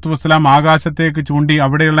അലൈഹി സ്വലാത്തു വസ്സലാം ആകാശത്തേക്ക് ചൂണ്ടി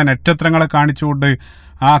അവിടെയുള്ള നക്ഷത്രങ്ങളെ കാണിച്ചുകൊണ്ട്,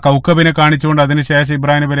 ആ കൗക്കബിനെ കാണിച്ചുകൊണ്ട്, അതിനുശേഷം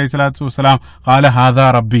ഇബ്രാഹിം നബി അലൈഹി സ്വലാത്തു വസ്സലാം ഖാല ഹാദാ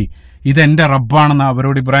റബ്ബി, ഇതെന്റെ റബ്ബാണെന്ന്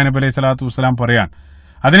അവരോട് ഇബ്രാഹിം നബി അലൈഹി സ്വലാത്തു വസ്സലാം പറയാൻ.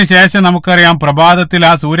 അതിനുശേഷം നമുക്കറിയാം പ്രഭാതത്തിൽ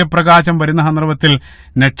ആ സൂര്യപ്രകാശം വരുന്ന സന്ദർഭത്തിൽ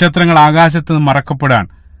നക്ഷത്രങ്ങൾ ആകാശത്ത് നിന്ന് മറക്കപ്പെടാൻ.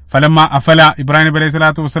 അഫല ഇബ്രാഹിം നബി അലൈഹി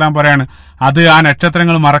സ്വലാത്തു വസ്സലാം പറയാണ്, അത് ആ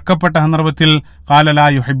നക്ഷത്രങ്ങൾ മറക്കപ്പെട്ട സന്ദർഭത്തിൽ ഖാല ലാ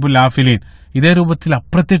യുഹിബ്ബുൽ ആഫിലീൻ, ഇതേ രൂപത്തിൽ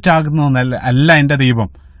അപ്രത്യക്ഷമാകുന്നതല്ല അല്ല എന്റെ ദൈവം.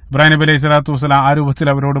 ഇബ്രാഹിം നബി അലൈഹി സ്വലാത്തു വസ്സലാം ആ രൂപത്തിൽ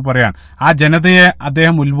അവരോട് പറയാൻ, ആ ജനതയെ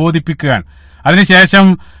അദ്ദേഹം ഉത്ബോധിപ്പിക്കുകയാണ്. അതിനുശേഷം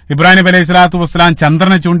ഇബ്രാഹിം നബി അലൈഹി സ്വലാത്തു വസ്സലാം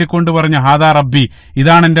ചന്ദ്രനെ ചൂണ്ടിക്കൊണ്ട് പറഞ്ഞു ഹാദാ റബ്ബി,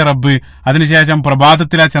 ഇതാണ് എന്റെ റബ്ബ്. അതിനുശേഷം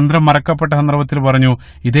പ്രഭാതത്തിൽ ആ ചന്ദ്രൻ മറക്കപ്പെട്ട സന്ദർഭത്തിൽ പറഞ്ഞു,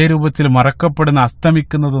 ഇതേ രൂപത്തിൽ മറക്കപ്പെടുന്ന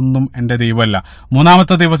അസ്തമിക്കുന്നതൊന്നും എന്റെ ദൈവമല്ല.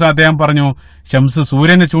 മൂന്നാമത്തെ ദിവസം അദ്ദേഹം പറഞ്ഞു, ശംസ്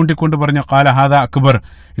സൂര്യനെ ചൂണ്ടിക്കൊണ്ട് പറഞ്ഞു ഖാല ഹാദാ അക്ബർ,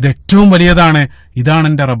 ഇത് ഏറ്റവും വലിയതാണ്, ഇതാണ്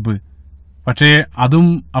എന്റെ റബ്ബ്. പക്ഷേ അതും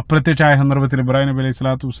അപ്രത്യക്ഷമായ സന്ദർഭത്തിൽ ഇബ്രാഹിം നബി അലൈഹി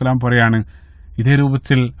സ്വലാത്തു വസ്സലാം പറയാണ്, ഇതേ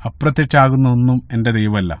രൂപത്തിൽ അപ്രത്യക്ഷമാകുന്ന ഒന്നും എന്റെ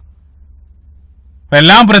ദൈവമല്ല.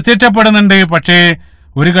 എല്ലാം പ്രത്യക്ഷപ്പെടുന്നുണ്ട്, പക്ഷേ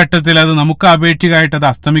ഒരു ഘട്ടത്തിൽ അത് നമുക്ക് അപേക്ഷികമായിട്ട് അത്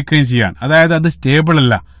അസ്തമിക്കുകയും ചെയ്യാൻ, അതായത് അത് സ്റ്റേബിൾ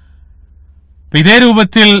അല്ല. ഇതേ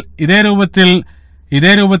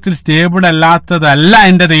രൂപത്തിൽ സ്റ്റേബിൾ അല്ലാത്തതല്ല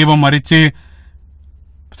എന്റെ ദൈവം, മറിച്ച്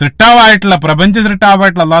സൃഷ്ടാവായിട്ടുള്ള പ്രപഞ്ച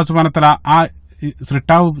സൃഷ്ടാവായിട്ടുള്ള അല്ലാഹു സുബ്ഹാനഹു വ തആല, ആ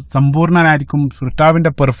സൃഷ്ടാവ് സമ്പൂർണനായിരിക്കും.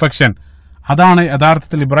 സൃഷ്ടാവിന്റെ പെർഫെക്ഷൻ അതാണ്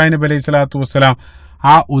യഥാർത്ഥത്തിൽ ഇബ്രാഹിം നബി അലൈഹി സ്വലാത്തു വസ്സലാം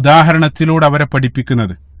ആ ഉദാഹരണത്തിലൂടെ അവരെ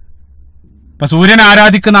പഠിപ്പിക്കുന്നത്. ഇപ്പൊ സൂര്യൻ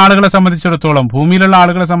ആരാധിക്കുന്ന ആളുകളെ സംബന്ധിച്ചിടത്തോളം, ഭൂമിയിലുള്ള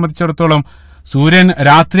ആളുകളെ സംബന്ധിച്ചിടത്തോളം സൂര്യൻ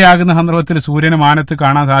രാത്രിയാകുന്ന സന്ദർഭത്തിൽ സൂര്യന് മാനത്ത്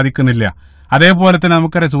കാണാൻ സാധിക്കുന്നില്ല. അതേപോലെ തന്നെ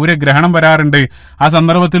നമുക്കറിയാം സൂര്യഗ്രഹണം വരാറുണ്ട്, ആ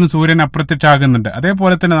സന്ദർഭത്തിലും സൂര്യൻ അപ്രത്യക്ഷമാകുന്നുണ്ട്.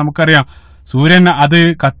 അതേപോലെ തന്നെ നമുക്കറിയാം സൂര്യൻ അത്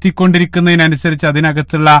കത്തിക്കൊണ്ടിരിക്കുന്നതിനനുസരിച്ച്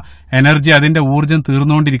അതിനകത്തുള്ള എനർജി, അതിന്റെ ഊർജം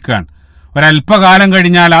തീർന്നുകൊണ്ടിരിക്കുകയാണ്. ഒരല്പകാലം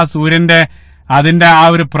കഴിഞ്ഞാൽ ആ സൂര്യന്റെ അതിന്റെ ആ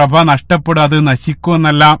ഒരു പ്രഭ നഷ്ടപ്പെടും, അത്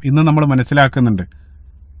നശിക്കുമെന്നെല്ലാം ഇന്ന് നമ്മൾ മനസ്സിലാക്കുന്നുണ്ട്.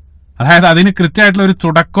 അതായത് അതിന് കൃത്യമായിട്ടുള്ള ഒരു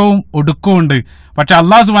തുടക്കവും ഒടുക്കവും ഉണ്ട്. പക്ഷെ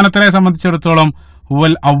അള്ളാഹു സുബ്ഹാനഹു വ തആലയെ സംബന്ധിച്ചിടത്തോളം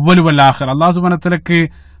ഹുവൽ അവ്വലു വൽ ആഖിർ, അള്ളാഹു സുബ്ഹാനഹു വ തആലയ്ക്ക്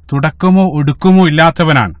തുടക്കമോ ഒടുക്കമോ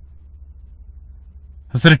ഇല്ലാത്തവനാണ്.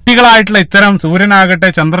 സൃഷ്ടികളായിട്ടുള്ള ഇത്തരം സൂര്യനാകട്ടെ,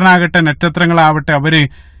 ചന്ദ്രനാകട്ടെ, നക്ഷത്രങ്ങളാവട്ടെ, അവര്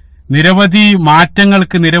നിരവധി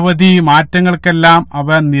മാറ്റങ്ങൾക്കെല്ലാം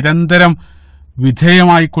അവ നിരന്തരം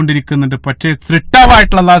വിധേയമായിക്കൊണ്ടിരിക്കുന്നുണ്ട്. പക്ഷേ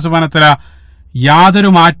സൃഷ്ടാവായിട്ടുള്ള അള്ളാഹു സുബ്ഹാനഹു വ തആല യാതൊരു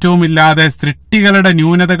മാറ്റവും ഇല്ലാതെ സൃഷ്ടികളുടെ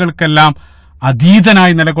ന്യൂനതകൾക്കെല്ലാം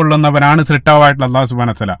അതീതനായി നിലകൊള്ളുന്നവനാണ് സൃഷ്ടാവായിട്ടുള്ള അള്ളാഹു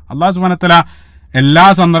സുബ്ഹാനഹു വ തആല. അള്ളാഹു സുബ്ഹാനഹു വ തആല എല്ലാ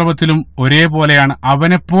സന്ദർഭത്തിലും ഒരേപോലെയാണ്.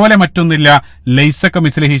 അവനെ പോലെ മറ്റൊന്നില്ല. ലൈസക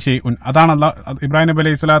മിസ്ലിഹി ഷൈഉൻ. അതാണ് ഇബ്രാഹിം നബി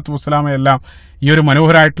അലൈഹി സ്വലാത്തു വസ്സലാമെ എല്ലാം ഈ ഒരു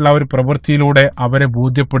മനോഹരമായിട്ടുള്ള ഒരു പ്രവൃത്തിയിലൂടെ അവരെ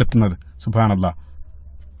ബോധ്യപ്പെടുത്തുന്നത്. സുബ്ഹാനല്ലാഹ്.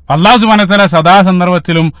 അള്ളാഹു സുബ്ഹാനഹു വ തആല സദാ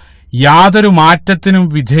സന്ദർഭത്തിലും യാതൊരു മാറ്റത്തിനും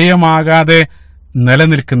വിധേയമാകാതെ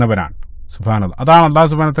നിലനിൽക്കുന്നവരാണ്. സുബ്ഹാനല്ലാഹ്. അതാണ് അള്ളാഹു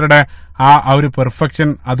സുബ്ഹാനഹു വ തആലയുടെ ആ ഒരു പെർഫെക്ഷൻ.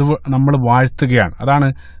 അത് നമ്മൾ വാഴ്ത്തുകയാണ്. അതാണ്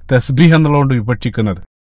തസ്ബീഹ് എന്നുള്ളതുകൊണ്ട് വിവക്ഷിക്കുന്നത്.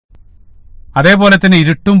 അതേപോലെ തന്നെ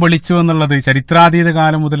ഇരുട്ടും വെളിച്ചവും എന്നുള്ളത് ചരിത്രാതീത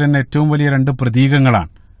കാലം മുതൽ തന്നെ ഏറ്റവും വലിയ രണ്ട് പ്രതീകങ്ങളാണ്.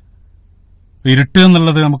 ഇരുട്ട്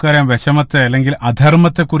എന്നുള്ളത് നമുക്കറിയാം വിഷമത്തെ അല്ലെങ്കിൽ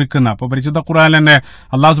അധർമ്മത്തെ കുറിക്കുന്ന, അപ്പൊ പരിശുദ്ധ ഖുർആനിൽ തന്നെ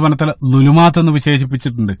അള്ളാഹു സുബ്ഹാനഹു വ തആല ളുലുമാത്ത് എന്ന്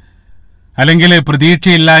വിശേഷിപ്പിച്ചിട്ടുണ്ട്. അല്ലെങ്കിൽ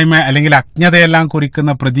പ്രതീക്ഷയില്ലായ്മ അല്ലെങ്കിൽ അജ്ഞതയെല്ലാം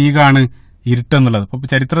കുറിക്കുന്ന പ്രതീകമാണ് ഇരുട്ടെന്നുള്ളത്. അപ്പൊ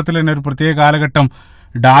ചരിത്രത്തിൽ തന്നെ ഒരു പ്രത്യേക കാലഘട്ടം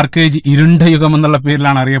ഡാർക്ക് ഏജ്, ഇരുണ്ട യുഗം എന്നുള്ള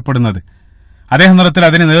പേരിലാണ് അറിയപ്പെടുന്നത്. അതേ സന്ദർഭത്തിൽ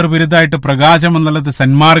അതിന് നേർവിരുദ്ധമായിട്ട് പ്രകാശം എന്നുള്ളത്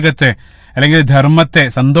സന്മാർഗത്തെ അല്ലെങ്കിൽ ധർമ്മത്തെ,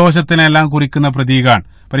 സന്തോഷത്തിനെ എല്ലാം കുറിക്കുന്ന പ്രതീകമാണ്.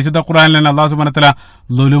 പരിശുദ്ധ ഖുർആനിൽ തന്നെ അല്ലാഹു സുബ്ഹാനഹു വ തആല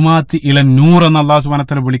ളുലുമാത്തി ഇല നൂർ എന്ന് അല്ലാഹു സുബ്ഹാനഹു വ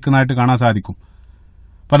തആല വിളിക്കുന്നതായിട്ട് കാണാൻ സാധിക്കും.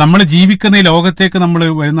 അപ്പൊ നമ്മൾ ജീവിക്കുന്ന ഈ ലോകത്തേക്ക് നമ്മൾ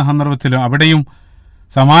വരുന്ന സന്ദർഭത്തിൽ അവിടെയും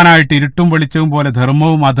സമാനമായിട്ട് ഇരുട്ടും വെളിച്ചവും പോലെ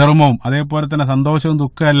ധർമ്മവും അധർമ്മവും അതേപോലെ തന്നെ സന്തോഷവും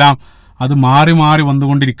ദുഃഖവും എല്ലാം അത് മാറി മാറി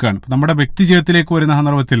വന്നുകൊണ്ടിരിക്കുകയാണ്. നമ്മുടെ വ്യക്തി ജീവിതത്തിലേക്ക് വരുന്ന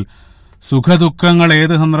സന്ദർഭത്തിൽ സുഖദുഃഖങ്ങൾ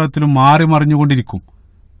ഏത് സന്ദർഭത്തിലും മാറി മറിഞ്ഞുകൊണ്ടിരിക്കും.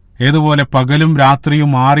 ഏതുപോലെ പകലും രാത്രിയും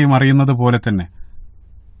മാറി മറിയുന്നത് പോലെ തന്നെ.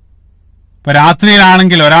 ഇപ്പൊ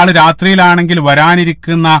ഒരാൾ രാത്രിയിലാണെങ്കിൽ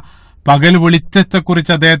വരാനിരിക്കുന്ന പകൽ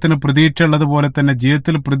വെളിച്ചത്തെക്കുറിച്ച് അദ്ദേഹത്തിന് പ്രതീക്ഷ ഉള്ളതുപോലെ തന്നെ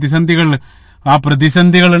ജീവിതത്തിൽ പ്രതിസന്ധികൾ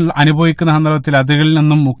അനുഭവിക്കുന്ന സന്ദർഭത്തിൽ അതിൽ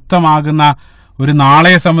നിന്നും മുക്തമാകുന്ന ഒരു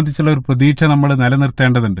നാളെയെ സംബന്ധിച്ചുള്ള ഒരു പ്രതീക്ഷ നമ്മൾ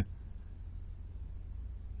നിലനിർത്തേണ്ടതുണ്ട്.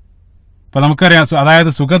 ഇപ്പൊ നമുക്കറിയാം, അതായത്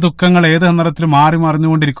സുഖദുഃഖങ്ങൾ ഏത് സന്ദർഭത്തിലും മാറി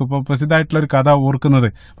മറിഞ്ഞുകൊണ്ടിരിക്കും. ഇപ്പൊ പ്രസിദ്ധമായിട്ടുള്ള ഒരു കഥ ഓർക്കുന്നത്,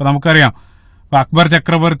 ഇപ്പൊ നമുക്കറിയാം അക്ബർ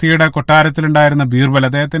ചക്രവർത്തിയുടെ കൊട്ടാരത്തിലുണ്ടായിരുന്ന ബീർബൽ,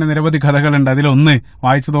 അദ്ദേഹത്തിന് നിരവധി കഥകളുണ്ട്. അതിലൊന്ന്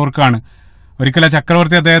വായിച്ചത് ഓർക്കാണ്. ഒരിക്കലും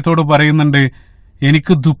ചക്രവർത്തി അദ്ദേഹത്തോട് പറയുന്നുണ്ട്,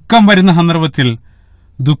 എനിക്ക് ദുഃഖം വരുന്ന സന്ദർഭത്തിൽ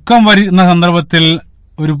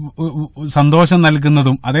ഒരു സന്തോഷം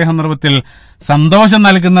നൽകുന്നതും അതേ സന്ദർഭത്തിൽ സന്തോഷം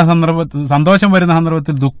വരുന്ന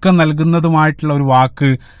സന്ദർഭത്തിൽ ദുഃഖം നൽകുന്നതുമായിട്ടുള്ള ഒരു വാക്ക്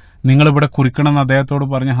നിങ്ങൾ ഇവിടെ കുറിക്കണമെന്ന് അദ്ദേഹത്തോട്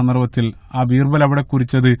പറഞ്ഞ സന്ദർഭത്തിൽ ആ ബീർബൽ അവിടെ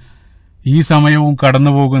കുറിച്ചത് ഈ സമയവും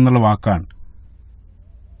കടന്നു പോകും എന്നുള്ള വാക്കാണ്.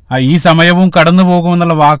 ആ ഈ സമയവും കടന്നു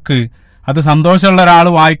പോകുമെന്നുള്ള വാക്ക് അത് സന്തോഷമുള്ള ഒരാൾ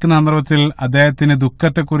വായിക്കുന്ന സന്ദർഭത്തിൽ അദ്ദേഹത്തിന്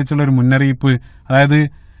ദുഃഖത്തെക്കുറിച്ചുള്ള ഒരു മുന്നറിയിപ്പ്, അതായത്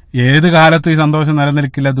ഏത് കാലത്തും ഈ സന്തോഷം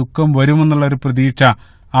നിലനിൽക്കില്ല, ദുഃഖം വരുമെന്നുള്ള ഒരു പ്രതീക്ഷ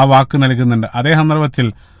ആ വാക്ക് നൽകുന്നുണ്ട്. അതേ സന്ദർഭത്തിൽ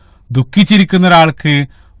ദുഃഖിച്ചിരിക്കുന്ന ഒരാൾക്ക്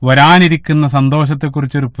വരാനിരിക്കുന്ന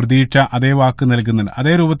സന്തോഷത്തെക്കുറിച്ചൊരു പ്രതീക്ഷ അതേ വാക്ക് നൽകുന്നുണ്ട്.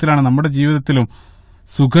 അതേ രൂപത്തിലാണ് നമ്മുടെ ജീവിതത്തിലും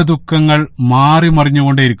സുഖദുഃഖങ്ങൾ മാറി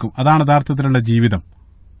മറിഞ്ഞുകൊണ്ടേയിരിക്കും. അതാണ് യഥാർത്ഥത്തിലുള്ള ജീവിതം.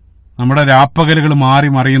 നമ്മുടെ രാപ്പകലുകൾ മാറി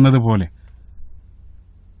മറിയുന്നത് പോലെ.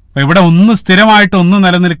 അപ്പൊ ഇവിടെ ഒന്നും സ്ഥിരമായിട്ട് ഒന്നും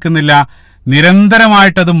നിലനിൽക്കുന്നില്ല,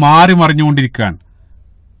 നിരന്തരമായിട്ട് അത് മാറി മറിഞ്ഞുകൊണ്ടിരിക്കുകയാണ്.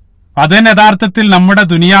 അതിന് യഥാർത്ഥത്തിൽ നമ്മുടെ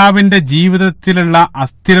ദുനിയാവിന്റെ ജീവിതത്തിലുള്ള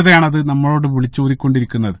അസ്ഥിരതയാണ് അത് നമ്മളോട്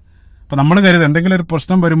വിളിച്ചൂതിക്കൊണ്ടിരിക്കുന്നത്. അപ്പൊ നമ്മൾ എന്തെങ്കിലും ഒരു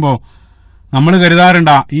പ്രശ്നം വരുമ്പോ നമ്മൾ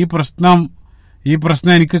കരുതാറുണ്ടാ ഈ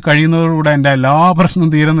പ്രശ്നം എനിക്ക് കഴിയുന്നതോടുകൂടെ എന്റെ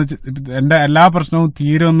എല്ലാ പ്രശ്നവും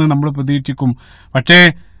തീരുമെന്ന് നമ്മൾ പ്രതീക്ഷിക്കും. പക്ഷേ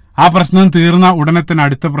ആ പ്രശ്നം തീർന്ന ഉടനെ തന്നെ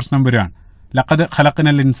അടുത്ത പ്രശ്നം വരികയാണ്. ലഖദ്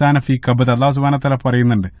ഖലഖ്നൽ ഇൻസാന ഫീ കബദ് അല്ലാഹു സുബ്ഹാനഹു വ തആല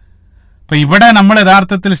പറയുന്നുണ്ട്. അപ്പൊ ഇവിടെ നമ്മൾ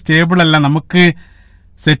യഥാർത്ഥത്തിൽ സ്റ്റേബിൾ അല്ല. നമുക്ക്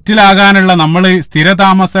സെറ്റിലാകാനുള്ള, നമ്മൾ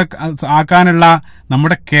ആക്കാനുള്ള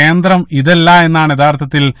നമ്മുടെ കേന്ദ്രം ഇതല്ല എന്നാണ്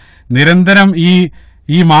യഥാർത്ഥത്തിൽ നിരന്തരം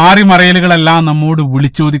ഈ മാറിമറയലുകളെല്ലാം നമ്മോട്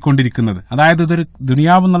വിളിച്ചോതിക്കൊണ്ടിരിക്കുന്നത്. അതായത് ഇതൊരു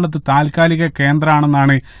ദുനിയാവ് എന്നുള്ളത് താൽക്കാലിക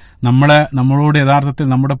കേന്ദ്രമാണെന്നാണ് നമ്മളോട് യഥാർത്ഥത്തിൽ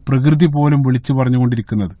നമ്മുടെ പ്രകൃതി പോലും വിളിച്ചു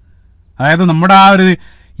പറഞ്ഞുകൊണ്ടിരിക്കുന്നത്. അതായത് നമ്മുടെ ആ ഒരു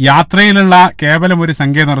യാത്രയിലുള്ള കേവലം ഒരു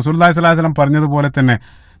സങ്കേതം. റസൂലുള്ളാഹി സ്വല്ലല്ലാഹു അലൈഹി വസല്ലം പറഞ്ഞതുപോലെ തന്നെ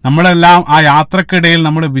നമ്മളെല്ലാം ആ യാത്രക്കിടയിൽ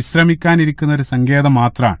നമ്മൾ വിശ്രമിക്കാനിരിക്കുന്ന ഒരു സങ്കേതം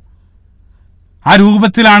മാത്രമാണ്. ആ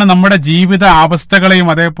രൂപത്തിലാണ് നമ്മുടെ ജീവിത അവസ്ഥകളെയും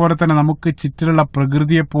അതേപോലെ തന്നെ നമുക്ക് ചുറ്റിലുള്ള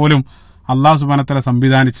പ്രകൃതിയെ പോലും അല്ലാഹു സുബ്ഹാനഹു വ തആല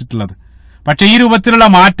സംവിധാനിച്ചിട്ടുള്ളത്. പക്ഷെ ഈ രൂപത്തിലുള്ള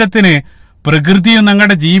മാറ്റത്തിന് പ്രകൃതിയും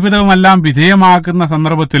ഞങ്ങളുടെ ജീവിതവുമെല്ലാം വിധേയമാക്കുന്ന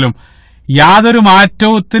സന്ദർഭത്തിലും യാതൊരു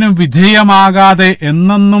മാറ്റത്തിനും വിധേയമാകാതെ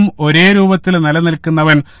എന്നെന്നും ഒരേ രൂപത്തിൽ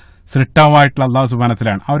നിലനിൽക്കുന്നവൻ സൃഷ്ടാവായിട്ടുള്ള അള്ളാഹു സുബ്ഹാനഹു വ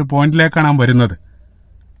തആലയാണ്. ആ ഒരു പോയിന്റിലേക്കാണ് നാം വരുന്നത്.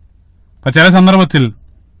 അപ്പൊ ചില സന്ദർഭത്തിൽ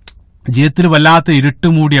ജീവിതത്തിൽ വല്ലാത്ത ഇരുട്ട്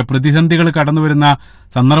മൂടിയ പ്രതിസന്ധികൾ കടന്നു വരുന്ന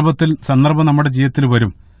സന്ദർഭം നമ്മുടെ ജീവിതത്തിൽ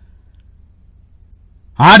വരും.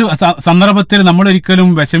 ആ ഒരു സന്ദർഭത്തിൽ നമ്മൾ ഒരിക്കലും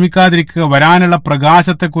വിഷമിക്കാതിരിക്കുക. വരാനുള്ള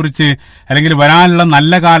പ്രകാശത്തെക്കുറിച്ച് അല്ലെങ്കിൽ വരാനുള്ള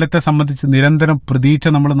നല്ല കാലത്തെ സംബന്ധിച്ച് നിരന്തരം പ്രതീക്ഷ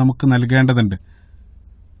നമുക്ക് നൽകേണ്ടതുണ്ട്.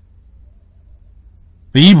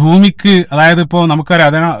 ഈ ഭൂമിക്ക്, അതായത് ഇപ്പോ നമുക്കറിയാം,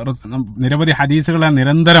 അതിന് നിരവധി ഹദീസുകളെ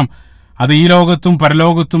നിരന്തരം അത് ഈ ലോകത്തും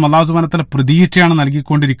പരലോകത്തും അല്ലാഹു സുബ്ഹാനഹു വ തആല പ്രതീക്ഷയാണ്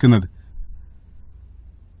നൽകിക്കൊണ്ടിരിക്കുന്നത്.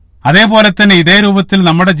 അതേപോലെ തന്നെ ഇതേ രൂപത്തിൽ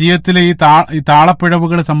നമ്മുടെ ജീവിതത്തിൽ ഈ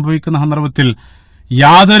താളപ്പിഴവുകൾ സംഭവിക്കുന്ന സന്ദർഭത്തിൽ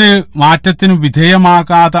യാതൊരു മാറ്റത്തിനും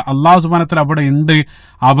വിധേയമാകാതെ അല്ലാഹു സുബ്ഹാനഹു വ തആല അവിടെ ഉണ്ട്,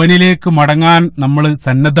 അവനിലേക്ക് മടങ്ങാൻ നമ്മൾ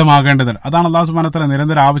സന്നദ്ധമാകേണ്ടതുണ്ട്. അതാണ് അല്ലാഹു സുബ്ഹാനഹു വ തആല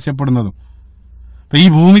നിരന്തരം ആവശ്യപ്പെടുന്നതും. അപ്പൊ ഈ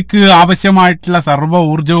ഭൂമിക്ക് ആവശ്യമായിട്ടുള്ള സർവ്വ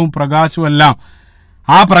ഊർജവും പ്രകാശവും എല്ലാം,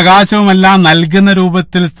 ആ പ്രകാശവുമെല്ലാം നൽകുന്ന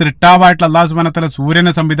രൂപത്തിൽ സൃഷ്ടാവായിട്ടുള്ള അല്ലാഹു സുബ്ഹാനഹു വ തആല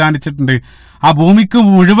സൂര്യനെ സംവിധാനിച്ചിട്ടുണ്ട്. ആ ഭൂമിക്ക്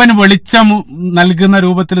മുഴുവൻ വെളിച്ചം നൽകുന്ന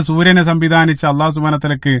രൂപത്തിൽ സൂര്യനെ സംവിധാനിച്ച അല്ലാഹു സുബ്ഹാനഹു വ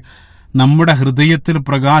തആലക്ക് നമ്മുടെ ഹൃദയത്തിൽ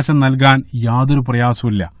പ്രകാശം നൽകാൻ യാതൊരു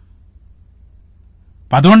പ്രയാസവുമില്ല.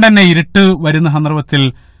 അതുകൊണ്ട് തന്നെ ഇരുട്ട് വരുന്ന സന്ദർഭത്തിൽ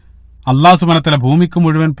അല്ലാഹു സുബ്ഹാനഹു വ തആല ഭൂമിക്ക്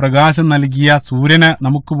മുഴുവൻ പ്രകാശം നൽകിയ സൂര്യനെ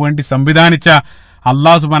നമുക്ക് വേണ്ടി സംവിധാനിച്ച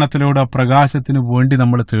അല്ലാഹു സുബ്ഹാനഹു വ തആലയുടെ പ്രകാശത്തിന് വേണ്ടി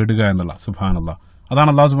നമ്മൾ തേടുക എന്നുള്ള. സുബ്ഹാനല്ലാഹ്, അതാണ്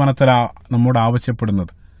അല്ലാഹു സുബ്ഹാനഹു വ തആല നമ്മോട്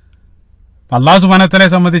ആവശ്യപ്പെടുന്നത്. അല്ലാഹു സുബ്ഹാനഹു വ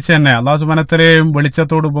തആലയെ സംബന്ധിച്ച് തന്നെ അല്ലാഹു സുബ്ഹാനഹു വ തആലയെയും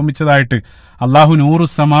വെളിച്ചത്തോട് ഉപമിച്ചതായിട്ട് അല്ലാഹു നൂറു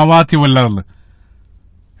സമാവാതി വൽ അർള്,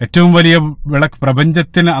 ഏറ്റവും വലിയ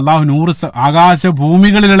പ്രപഞ്ചത്തിന് അല്ലാഹു നൂറ്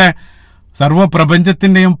ആകാശഭൂമികളിലെ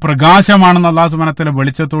സർവ്വപ്രപഞ്ചത്തിന്റെയും പ്രകാശമാണെന്ന് അല്ലാഹു സുബ്ഹാനഹു വ തആല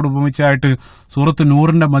വെളിച്ചത്തോട് ഉപമിച്ചതായിട്ട് സൂറത്ത്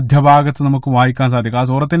നൂറിന്റെ മധ്യഭാഗത്ത് നമുക്ക് വായിക്കാൻ സാധിക്കും. ആ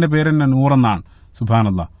സൂറത്തിന്റെ പേര് തന്നെ നൂറെന്നാണ്.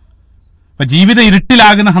 സുബ്ഹാനല്ലാഹ്. അപ്പൊ ജീവിതം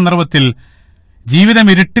ഇരുട്ടിലാകുന്ന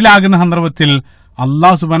സന്ദർഭത്തിൽ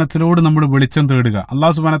അല്ലാഹു സുബ്ഹാനഹു വ തആലയോട് നമ്മൾ വെളിച്ചം തേടുക.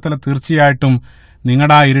 അല്ലാഹു സുബ്ഹാനഹു വ തആല തീർച്ചയായിട്ടും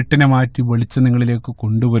നിങ്ങളുടെ ആ ഇരുട്ടിനെ മാറ്റി വെളിച്ചം നിങ്ങളിലേക്ക്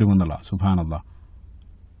കൊണ്ടുവരുമെന്നുള്ള. സുബ്ഹാനല്ലാഹ്.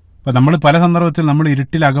 അപ്പൊ നമ്മൾ പല സന്ദർഭത്തിൽ നമ്മൾ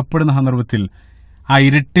ഇരുട്ടിൽ അകപ്പെടുന്ന സന്ദർഭത്തിൽ ആ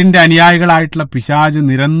ഇരുട്ടിന്റെ അനുയായികളായിട്ടുള്ള പിശാച്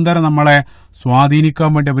നിരന്തരം നമ്മളെ സ്വാധീനിക്കാൻ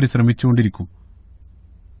വേണ്ടി അവർ ശ്രമിച്ചുകൊണ്ടിരിക്കും.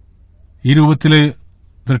 ഈ രൂപത്തിൽ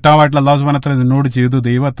സൃഷ്ടാവായിട്ടുള്ള അല്ലാഹു സുബ്ഹാനഹു വ തആല നിന്നോട് ചെയ്തു,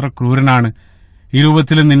 ദൈവം അത്ര ക്രൂരനാണ്, ഈ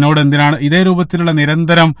രൂപത്തിൽ നിന്നോട് എന്തിനാണ്, ഇതേ രൂപത്തിലുള്ള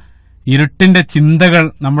നിരന്തരം ഇരുട്ടിന്റെ ചിന്തകൾ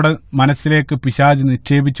നമ്മുടെ മനസ്സിലേക്ക് പിശാച്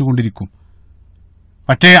നിക്ഷേപിച്ചുകൊണ്ടിരിക്കും.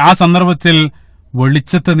 പക്ഷേ ആ സന്ദർഭത്തിൽ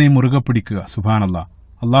വെളിച്ചത്തെ നീ മുറുകെ പിടിക്കുക. സുബ്ഹാനല്ലാഹ്.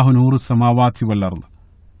 അല്ലാഹു നൂറു സമാവാതി വൽ അർള്,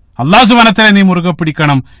 അല്ലാഹു സുബ്ഹാനഹു വ തആലയെ നീ മുറുകെ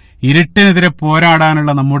പിടിക്കണം. ഇരുട്ടിനെതിരെ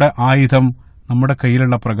പോരാടാനുള്ള നമ്മുടെ ആയുധം നമ്മുടെ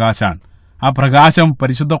കയ്യിലുള്ള പ്രകാശമാണ്. ആ പ്രകാശം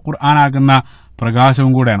പരിശുദ്ധ ഖുർആനാകുന്ന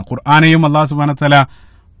പ്രകാശവും കൂടെയാണ്. ഖുർആനെയും അല്ലാഹു സുബ്ഹാനഹു വ തആല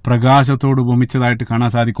പ്രകാശത്തോട് ഉപമിച്ചതായിട്ട്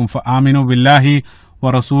കാണാൻ സാധിക്കും. ഫആമിനു ബില്ലാഹി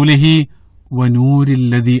വറസൂലിഹി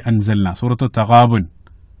വനൂരില്ലദി അൻസൽന, സൂറത്തു തഗാബുൻ.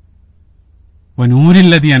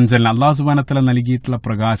 വനൂരില്ലദി അൻസൽന, അല്ലാഹു സുബ്ഹാനഹു വ തആല നൽകിയിട്ടുള്ള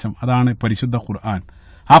പ്രകാശം, അതാണ് പരിശുദ്ധ ഖുർആൻ.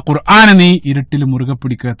 ആ ഖുർആനെ നീ ഇരുട്ടിൽ മുറുകെ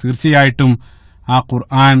പിടിക്കുക. തീർച്ചയായിട്ടും ആ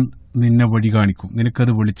ഖുർആൻ നിന്നെ വഴി കാണിക്കും,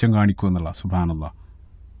 നിനക്കത് വെളിച്ചം കാണിക്കും എന്നുള്ള. സുബ്ഹാനല്ലാഹ്.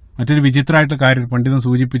 മറ്റൊരു വിചിത്രമായിട്ടുള്ള കാര്യം പണ്ഡിതൻ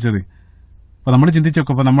സൂചിപ്പിച്ചത്, അപ്പൊ നമ്മൾ ചിന്തിച്ചു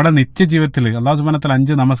നോക്കും, അപ്പൊ നമ്മുടെ നിത്യജീവിതത്തിൽ അല്ലാഹു സുബ്ഹാനഹു വ തആല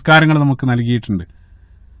 5 നമസ്കാരങ്ങൾ നമുക്ക് നൽകിയിട്ടുണ്ട്.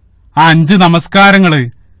 ആ 5 നമസ്കാരങ്ങൾ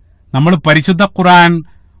നമ്മൾ പരിശുദ്ധ ഖുർആൻ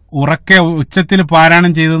ഉറക്കെ ഉച്ചത്തിൽ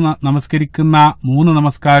പാരായണം ചെയ്ത് നമസ്കരിക്കുന്ന 3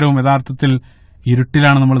 നമസ്കാരവും യഥാർത്ഥത്തിൽ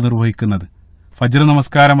ഇരുട്ടിലാണ് നമ്മൾ നിർവഹിക്കുന്നത്. ഫജ്ർ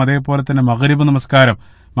നമസ്കാരം, അതേപോലെ തന്നെ മഗ്രിബ്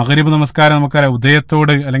നമസ്കാരം നമുക്കറിയാം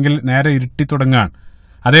ഉദയത്തോട് അല്ലെങ്കിൽ നേരെ ഇരുട്ടി തുടങ്ങാൻ.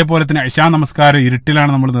 അതേപോലെ തന്നെ ഇശാ നമസ്കാരം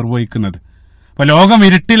ഇരുട്ടിലാണ് നമ്മൾ നിർവഹിക്കുന്നത്. അപ്പൊ ലോകം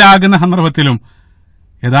ഇരുട്ടിലാകുന്ന സന്ദർഭത്തിലും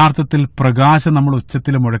യഥാർത്ഥത്തിൽ പ്രകാശം നമ്മൾ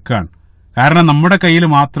ഉച്ചത്തിൽ മുഴക്കാണ്. കാരണം നമ്മുടെ കയ്യിൽ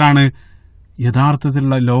മാത്രമാണ്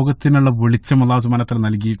യഥാർത്ഥത്തിലുള്ള ലോകത്തിനുള്ള വെളിച്ചം അല്ലാഹു സുബ്ഹാനഹു വ തആല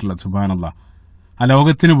നൽകിയിട്ടുള്ളത്. സുബ്ഹാനല്ലാഹ്. ആ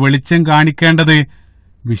ലോകത്തിന് വെളിച്ചം കാണിക്കേണ്ടത്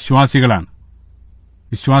വിശ്വാസികളാണ്.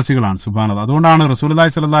 സുബ്ഹാനല്ലാഹ്. അതുകൊണ്ടാണ്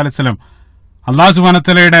റസൂലുള്ളാഹി സ്വല്ലല്ലാഹു അലൈഹി വസല്ലം അല്ലാഹു സുബ്ഹാനഹു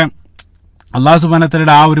വ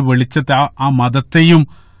തആലയുടെ ആ ഒരു വെളിച്ചത്തെ, ആ മതത്തെയും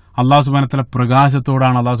അല്ലാഹു സുബ്ഹാനഹു വ തആല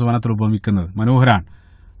പ്രകാശത്തോടാണ് അല്ലാഹു സുബ്ഹാനഹു വ തആല ഉപമിക്കുന്നത്. മനോഹരാണ്.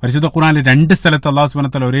 പരിശുദ്ധ ഖുർആനിൽ 2 സ്ഥലത്ത് അല്ലാഹു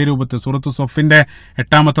സുബ്ഹാനഹു വ തആല ഒരേ രൂപത്തിൽ സൂറത്തു സഫിന്റെ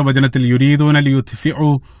 8-ാമത്തെ വചനത്തിൽ യുരീദൂന ലിയുത്ഫിഉ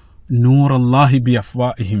നൂറല്ലാഹി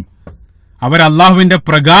ബിഅഫ്വാഹിഹിം, അവർ അല്ലാഹുവിന്റെ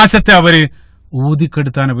പ്രകാശത്തെ അവര്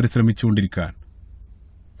ഊതിക്കെടുത്താൻ അവർ ശ്രമിച്ചുകൊണ്ടിരിക്കുകയാണ്.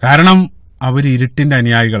 കാരണം അവർ ഇരുട്ടിന്റെ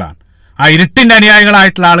അനുയായികളാണ്. ആ ഇരുട്ടിന്റെ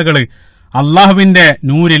അനുയായികളായിട്ടുള്ള ആളുകൾ അള്ളാഹുവിന്റെ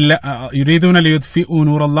നൂരില്ല, യുരീദൂന ലിയുത്ഫിഉ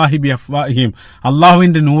നൂറല്ലാഹി ബിഅഫ്വാഹിഹിം,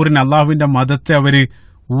 അള്ളാഹുവിന്റെ നൂറിനെ, അള്ളാഹുവിന്റെ മതത്തെ അവര്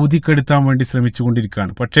ഊതിക്കെടുത്താൻ വേണ്ടി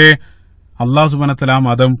ശ്രമിച്ചുകൊണ്ടിരിക്കുകയാണ്. പക്ഷേ അല്ലാഹു സുബ്ഹാനഹു വ തആല ആ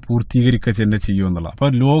മതം പൂർത്തീകരിക്കുക തന്നെ ചെയ്യുമെന്നുള്ള. അപ്പൊ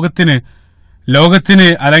ലോകത്തിന്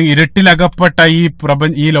അല്ലെങ്കിൽ ഇരുട്ടിലകപ്പെട്ട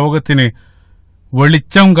ഈ ലോകത്തിന്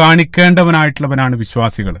വെളിച്ചം കാണിക്കേണ്ടവനായിട്ടുള്ളവനാണ്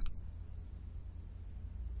വിശ്വാസികൾ.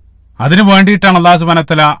 അതിനു വേണ്ടിയിട്ടാണ് അല്ലാഹു സുബ്ഹാനഹു വ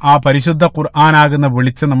തആല ആ പരിശുദ്ധ ഖുർആനാകുന്ന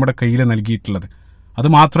വെളിച്ചം നമ്മുടെ കയ്യിൽ നൽകിയിട്ടുള്ളത്. അത്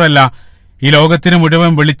മാത്രമല്ല, ഈ ലോകത്തിന്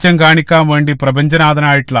മുഴുവൻ വെളിച്ചം കാണിക്കാൻ വേണ്ടി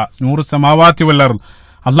പ്രപഞ്ചനാഥനായിട്ടുള്ള നൂറു സമാവാതി വൽ അർള്,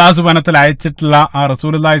 അള്ളാഹു സുബ്ഹാനഹു വ തആല അയച്ചിട്ടുള്ള ആ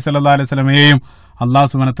റസൂലുള്ളാഹി സ്വല്ലല്ലാഹു അലൈഹി വസല്ലമയെയും അള്ളാഹു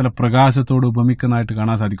സുബ്ഹാനഹു വ തആല പ്രകാശത്തോട് ഉപമിക്കുന്നതായിട്ട്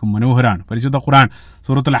കാണാൻ സാധിക്കും. മനോഹരാണ്. പരിശുദ്ധ ഖുർആൻ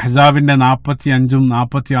സൂറത്തുൽ അഹ്സാബിന്റെ 45ഉം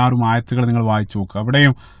 46ഉം ആയത്തുകൾ നിങ്ങൾ വായിച്ചു നോക്കുക.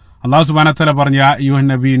 അവിടെയും അള്ളാഹു സുബ്ഹാനഹു വ തആല പറഞ്ഞു, യാ അയ്യുഹൻ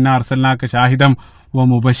നബി ഇന്നാ അർസൽനാക ഷാഹിദൻ വ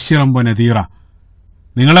മുബശ്ശിറൻ വ നദീറ,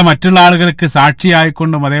 നിങ്ങളെ മറ്റുള്ള ആളുകൾക്ക്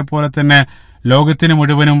സാക്ഷിയായിക്കൊണ്ടും അതേപോലെ തന്നെ ലോകത്തിന്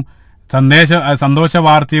മുഴുവനും സന്തോഷ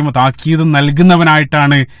വാർത്തയും താക്കീതും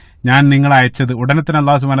നൽകുന്നവനായിട്ടാണ് ഞാൻ നിങ്ങളെ അയച്ചത്. ഉടനെ തന്നെ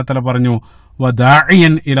അള്ളാഹു സുബ്ഹാനഹു വ തആല പറഞ്ഞു,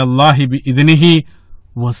 വദാഇയൻ ഇലല്ലാഹി ബിഇദ്നിഹി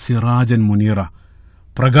വസിറാജൻ മുനീറ,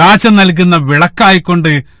 പ്രകാശം നൽകുന്ന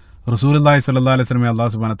വിളക്കായിക്കൊണ്ട് റസൂലുള്ളാഹി സ്വല്ലല്ലാഹു അലൈഹി വസല്ലമയെ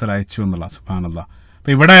അള്ളാഹു സുബ്ഹാനഹു വ തആല അയച്ചു എന്നുള്ളത്. സുബ്ഹാനല്ലാഹ്.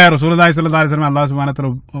 അപ്പൊ ഇവിടെ റസൂലുള്ളാഹി സ്വല്ലല്ലാഹു അലൈഹി വസല്ലമയെ അള്ളാഹു സുബ്ഹാനഹു വ തആല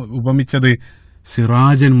ഉപമിച്ചത്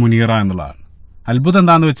സിറാജൻ മുനീറ എന്നുള്ളതാണ്. അത്ഭുതം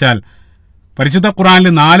എന്താന്ന് വെച്ചാൽ പരിശുദ്ധ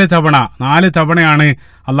ഖുർആനിൽ 4 തവണയാണ്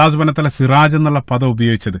അള്ളാഹു സുബ്ഹാനഹു വ തആല സിറാജ് എന്നുള്ള പദം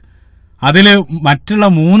ഉപയോഗിച്ചത്. അതിൽ മറ്റുള്ള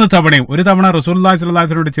 3 തവണയും, ഒരു തവണ റസൂലുള്ളാഹി സ്വല്ലല്ലാഹു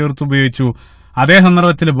അലൈഹി വസല്ലമയോട് ചേർത്ത് ഉപയോഗിച്ചു. അതേ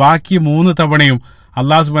സന്ദർഭത്തിൽ ബാക്കി 3 തവണയും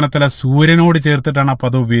അള്ളാഹു സുബ്ഹാനഹു വ തആല സൂര്യനോട് ചേർത്തിട്ടാണ് ആ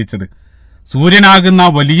പദം ഉപയോഗിച്ചത്. സൂര്യനാകുന്ന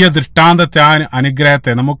വലിയ ദൃഷ്ടാന്തത്തെ, ആ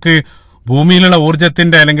അനുഗ്രഹത്തെ, നമുക്ക് ഭൂമിയിലുള്ള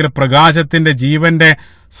ഊർജത്തിന്റെ അല്ലെങ്കിൽ പ്രകാശത്തിന്റെ ജീവന്റെ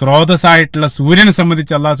സ്രോതസ്സായിട്ടുള്ള സൂര്യനെ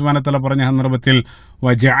സംബന്ധിച്ച് അള്ളാഹു സുബ്ഹാനഹു വ തആല പറഞ്ഞ സന്ദർഭത്തിൽ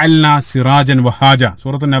വജഅൽനാ സിറാജൻ വഹാജ,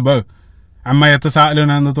 സൂറത്തുൻ നബ അമ്മ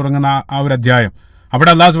യതസാഅലൂന എന്ന് തുടങ്ങുന്ന ആ ഒരു അധ്യായം,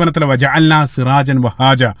 അവിടെ അള്ളാഹു സുബ്ഹാനഹു വ തആല വജഅൽനാ സിറാജൻ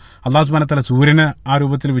വഹാജ, അള്ളാഹു സുബ്ഹാനഹു വ തആല സൂര്യനെ ആ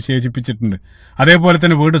രൂപത്തിൽ വിശേഷിപ്പിച്ചിട്ടുണ്ട്. അതേപോലെ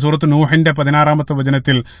തന്നെ വീണ്ടും സൂറത്ത് നൂഹിന്റെ 16-ാമത്തെ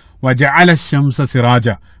വചനത്തിൽ വജഅല ശംസ സിറാജ,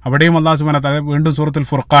 അവിടെയും അള്ളാഹു സുബ്ഹാനഹു വ തആല, വീണ്ടും സൂറത്തുൽ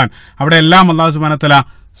ഫുർഖാൻ, അവിടെ എല്ലാം അള്ളാഹു സുബ്ഹാനഹു വ തആല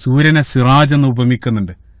സൂര്യനെ സിറാജ് എന്ന്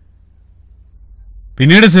ഉപമിക്കുന്നുണ്ട്.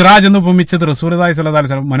 പിന്നീട് സിറാജ് എന്ന് ഉപമിച്ചത് റസൂലുള്ളാഹി സ്വല്ലല്ലാഹു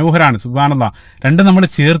അലൈഹി വസല്ലം. മനോഹരാണ്. സുബ്ഹാനല്ലാഹ്. രണ്ടും നമ്മൾ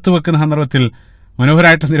ചേർത്ത് വെക്കുന്ന സന്ദർഭത്തിൽ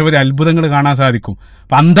മനോഹരമായിട്ട് നിരവധി അത്ഭുതങ്ങൾ കാണാൻ സാധിക്കും.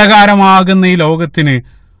 അപ്പൊ അന്ധകാരമാകുന്ന ഈ ലോകത്തിന്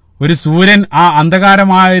ഒരു സൂര്യൻ, ആ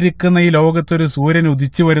അന്ധകാരമായിരിക്കുന്ന ഈ ലോകത്തൊരു സൂര്യൻ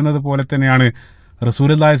ഉദിച്ചു വരുന്നത് പോലെ തന്നെയാണ്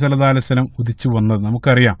റസൂലുള്ളാഹി സ്വല്ലല്ലാഹു അലൈഹി വസല്ലം ഉദിച്ചു വന്നത്.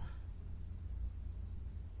 നമുക്കറിയാം,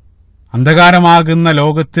 അന്ധകാരമാകുന്ന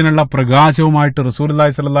ലോകത്തിനുള്ള പ്രകാശവുമായിട്ട്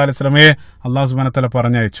റസൂലുള്ളാഹി സ്വല്ലല്ലാഹു അലൈഹി വസല്ലമയെ അല്ലാഹു സുബ്ഹാനഹു വ തആല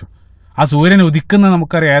പറഞ്ഞയച്ചു. ആ സൂര്യൻ ഉദിക്കുന്നത്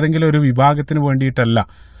നമുക്കറിയാം, ഏതെങ്കിലും ഒരു വിഭാഗത്തിന് വേണ്ടിയിട്ടല്ല,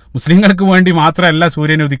 മുസ്ലിങ്ങൾക്ക് വേണ്ടി മാത്രമല്ല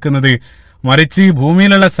സൂര്യൻ ഉദിക്കുന്നത്, മറിച്ച്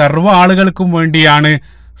ഭൂമിയിലുള്ള സർവ്വ ആളുകൾക്കും വേണ്ടിയാണ്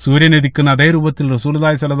സൂര്യൻ ഉദിക്കുന്നത്. അതേ രൂപത്തിൽ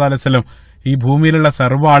റസൂലുള്ളാഹി സ്വല്ലല്ലാഹു അലൈഹി വസല്ലം ഈ ഭൂമിയിലുള്ള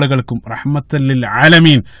സർവ്വ ആളുകൾക്കും റഹ്മത്തൽ ലിൽ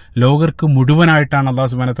ആലമീൻ, ലോകർക്ക് മുഴുവനായിട്ടാണ് അല്ലാഹു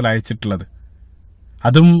സുബ്ഹാനഹു വ തആല അയച്ചിട്ടുള്ളത്.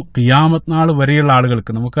 അതും ഖിയാമത്ത് നാൾ വരെയുള്ള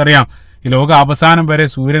ആളുകൾക്ക്. നമുക്കറിയാം, ഈ ലോക അവസാനം വരെ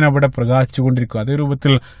സൂര്യൻ അവിടെ പ്രകാശിച്ചുകൊണ്ടിരിക്കും. അതേ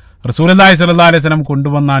രൂപത്തിൽ റസൂലുള്ളാഹി സ്വല്ലല്ലാഹു അലൈഹി വസല്ലം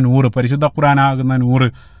കൊണ്ടുവന്ന നൂറ്, പരിശുദ്ധ ഖുർആനാകുന്ന നൂറ്,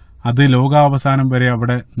 അത് ലോകാവസാനം വരെ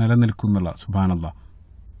അവിടെ നിലനിൽക്കുന്നുള്ള. സുബ്ഹാനല്ലാഹ്.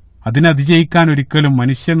 അതിനെ അതിജയിക്കാൻ ഒരിക്കലും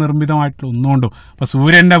മനുഷ്യനിർമ്മിതമായിട്ടുള്ള ഒന്നുകൊണ്ടും, അപ്പൊ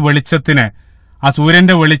സൂര്യന്റെ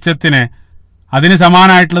വെളിച്ചത്തിനെ അതിന്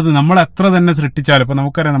സമാനമായിട്ടുള്ളത് നമ്മൾ എത്ര തന്നെ സൃഷ്ടിച്ചാലും, ഇപ്പൊ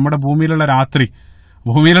നമുക്കറിയാം, നമ്മുടെ ഭൂമിയിലുള്ള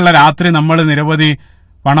രാത്രി നമ്മൾ നിരവധി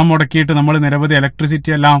പണം മുടക്കിയിട്ട് നമ്മൾ നിരവധി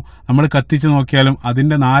ഇലക്ട്രിസിറ്റി എല്ലാം നമ്മൾ കത്തിച്ചു നോക്കിയാലും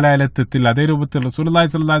അതിന്റെ 4 അയലത്തെത്തില്ല. അതേ രൂപത്തിൽ റസൂലുള്ളാഹി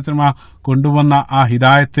സ്വല്ലല്ലാഹു അലൈഹി വസല്ലം കൊണ്ടുവന്ന ആ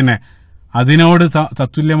ഹിദായത്തിനെ അതിനോട്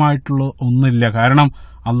തത്തുല്യമായിട്ടുള്ള ഒന്നില്ല. കാരണം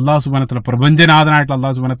അല്ലാഹു സുബ്ഹാനഹു വ തആല, പ്രപഞ്ചനാഥനായിട്ടുള്ള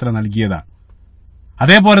അല്ലാഹു സുബ്ഹാനഹു വ തആല നൽകിയതാണ്.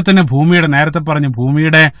 അതേപോലെ തന്നെ നേരത്തെ പറഞ്ഞ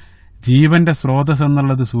ഭൂമിയുടെ ജീവന്റെ സ്രോതസ്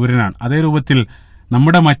എന്നുള്ളത് സൂര്യനാണ്. അതേ രൂപത്തിൽ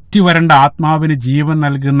നമ്മുടെ മറ്റു വരേണ്ട ആത്മാവിന് ജീവൻ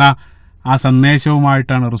നൽകുന്ന ആ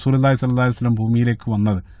സന്ദേശവുമായിട്ടാണ് റസൂലുള്ളാഹി സ്വല്ലല്ലാഹു അലൈഹി വസല്ലം ഭൂമിയിലേക്ക്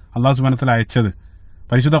വന്നത്, അല്ലാഹു സുബ്ഹാനഹു വ തആല അയച്ചത്.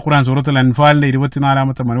 പരിശുദ്ധ ഖുർആൻ സൂറത്തുൽ അൻഫാലിന്റെ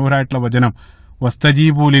 24-ാമത്തെ മനോഹരമായിട്ടുള്ള വചനം,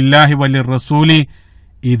 വസ്തജീബു ലില്ലാഹി വലിർ റസൂലി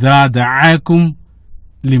ഇദാ ദഅഅകും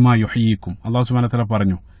ലിമാ യുഹ്യീകും, അല്ലാഹു സുബ്ഹാനഹു വ തആല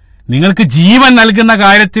പറഞ്ഞു, നിങ്ങൾക്ക് ജീവൻ നൽകുന്ന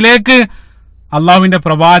കാര്യത്തിലേക്ക് അള്ളാഹുവിന്റെ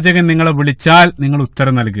പ്രവാചകൻ നിങ്ങളെ വിളിച്ചാൽ നിങ്ങൾ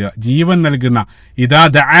ഉത്തരം നൽകുക. ജീവൻ നൽകുന്ന, ഇദാ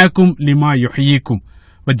ദഅഅകും ലിമാ യുഹ്യീകും,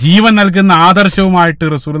 അപ്പൊ ജീവൻ നൽകുന്ന ആദർശവുമായിട്ട്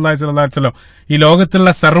റസൂലുള്ളാഹി സ്വല്ലല്ലാഹു അലൈഹി വസല്ലം ഈ ലോകത്തുള്ള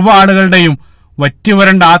സർവ്വ ആളുകളുടെയും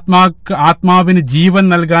വറ്റുവരേണ്ട ആത്മാവിന് ജീവൻ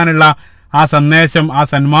നൽകാനുള്ള ആ സന്ദേശം, ആ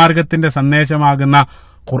സന്മാർഗത്തിന്റെ സന്ദേശമാകുന്ന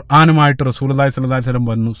ഖുർആനുമായിട്ട് റസൂലുള്ളാഹി സ്വല്ലല്ലാഹു അലൈഹി വസല്ലം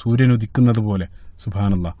വന്നു, സൂര്യൻ ഉദിക്കുന്നത് പോലെ.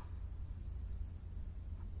 സുബ്ഹാനല്ലാഹ്.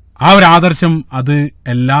 ആ ഒരു ആദർശം അത്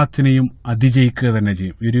എല്ലാത്തിനെയും അതിജയിക്കുക തന്നെ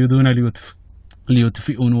ചെയ്യും. യുരീദൂന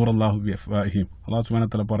ലിയുത്ഫിഉ നൂറല്ലാഹി ബിഅഫ്വാഹിഹിം, അല്ലാഹു സുബ്ഹാനഹു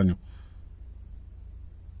വ തആല പറഞ്ഞു.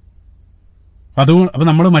 അപ്പൊ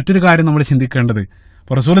നമ്മൾ മറ്റൊരു കാര്യം നമ്മൾ ചിന്തിക്കേണ്ടത്,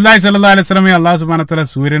 റസൂലുള്ളാഹി സ്വല്ലല്ലാഹു അലൈഹി വസല്ലമയെ അല്ലാഹു സുബ്ഹാനഹു വ തആല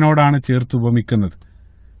സൂര്യനോടാണ് ചേർത്ത് ഉപമിക്കുന്നത്.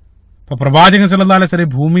 അപ്പൊ പ്രവാചകൻ സ്വല്ലല്ലാഹു അലൈഹി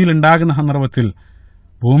വസല്ലം ഭൂമിയിൽ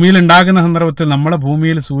ഉണ്ടാകുന്ന സന്ദർഭത്തിൽ നമ്മുടെ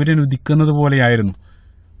ഭൂമിയിൽ സൂര്യൻ ഉദിക്കുന്നത് പോലെയായിരുന്നു.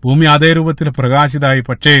 ഭൂമി അതേ രൂപത്തിൽ പ്രകാശിതായി.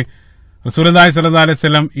 പക്ഷേ റസൂലുള്ളാഹി സ്വല്ലല്ലാഹു അലൈഹി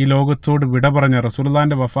വസല്ലം ഈ ലോകത്തോട് വിട പറഞ്ഞ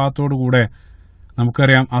റസൂലുള്ളാഹിന്റെ വഫാത്തോടുകൂടെ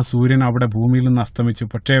നമുക്കറിയാം ആ സൂര്യൻ അവിടെ ഭൂമിയിൽ നിന്ന് അസ്തമിച്ചു.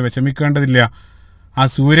 പക്ഷേ വിഷമിക്കേണ്ടതില്ല, ആ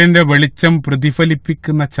സൂര്യന്റെ വെളിച്ചം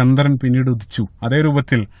പ്രതിഫലിപ്പിക്കുന്ന ചന്ദ്രൻ പിന്നീട് ഉദിച്ചു. അതേ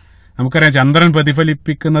രൂപത്തിൽ നമുക്കറിയാം, ചന്ദ്രൻ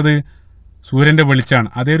പ്രതിഫലിപ്പിക്കുന്നത് സൂര്യന്റെ വെളിച്ചാണ്.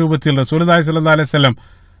 അതേ രൂപത്തിൽ റസൂലുള്ളാഹി സ്വല്ലല്ലാഹു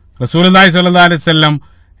അലൈഹി വസല്ലം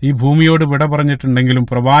ഈ ഭൂമിയോട് വിട പറഞ്ഞിട്ടുണ്ടെങ്കിലും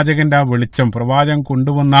പ്രവാചകന്റെ ആ വെളിച്ചം, പ്രവാചകൻ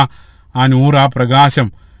കൊണ്ടുവന്ന ആ നൂറ്, ആ പ്രകാശം,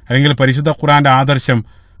 അല്ലെങ്കിൽ പരിശുദ്ധ ഖുർആന്റെ ആദർശം,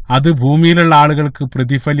 അത് ഭൂമിയിലുള്ള ആളുകൾക്ക്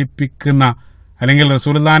പ്രതിഫലിപ്പിക്കുന്ന, അല്ലെങ്കിൽ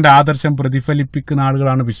റസൂലുള്ളാഹിന്റെ ആദർശം പ്രതിഫലിപ്പിക്കുന്ന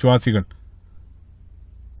ആളുകളാണ് വിശ്വാസികൾ.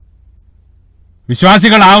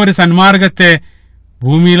 വിശ്വാസികൾ ആ ഒരു സന്മാർഗത്തെ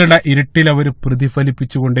ഭൂമിയിലുള്ള ഇരുട്ടിൽ അവർ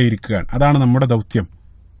പ്രതിഫലിപ്പിച്ചുകൊണ്ടേയിരിക്കുകയാണ്. അതാണ് നമ്മുടെ ദൗത്യം.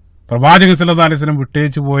 പ്രവാചകൻ സല്ലല്ലാഹു അലൈഹി വസല്ലം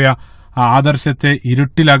വിട്ടേച്ചു പോയ ആ ആദർശത്തെ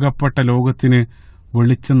ഇരുട്ടിലകപ്പെട്ട ലോകത്തിന്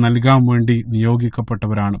വെളിച്ചം നൽകാൻ വേണ്ടി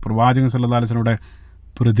നിയോഗിക്കപ്പെട്ടവരാണ്. പ്രവാചകൻ സല്ലല്ലാഹു അലൈഹി വസല്ലമയുടെ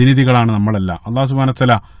പ്രതിനിധികളാണ് നമ്മളല്ല. അല്ലാഹു സുബ്ഹാനഹു വ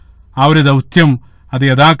തആല ആ ഒരു ദൗത്യം അത്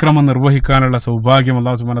യഥാക്രമം നിർവഹിക്കാനുള്ള സൗഭാഗ്യം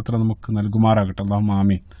അല്ലാഹു സുബ്ഹാനഹു വ തആല നമുക്ക് നൽകുമാറാകട്ടെ. അല്ലാഹുമ്മ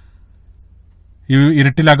ആമീൻ. ഈ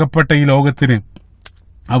ഇരുട്ടിലകപ്പെട്ട ഈ ലോകത്തിന്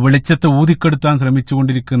ആ വെളിച്ചത്തെ ഊതിക്കെടുത്താൻ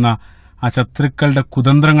ശ്രമിച്ചുകൊണ്ടിരിക്കുന്ന ആ ശത്രുക്കളുടെ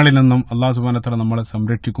കുതന്ത്രങ്ങളിൽ നിന്നും അല്ലാഹു സുബ്ഹാനഹു വ തആല നമ്മളെ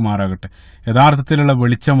സംരക്ഷിക്കുമാറാകട്ടെ. യഥാർത്ഥത്തിലുള്ള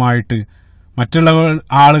വെളിച്ചമായിട്ട് മറ്റുള്ള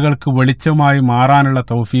ആളുകൾക്ക് വെളിച്ചമായി മാറാനുള്ള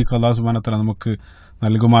തൗഫീഖ് അല്ലാഹു സുബ്ഹാനഹു വ തആല നമുക്ക്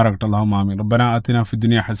നൽകുമാറാകട്ടെ. അല്ലാഹുമ്മ ആമീൻ. റബ്ബനാ ആതിനാ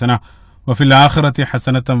ഫിദ്ദുനിയ ഹസന വഫിൽ ആഖിറതി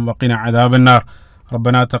ഹസനതൻ വഖിനാ അദാബന്നാർ.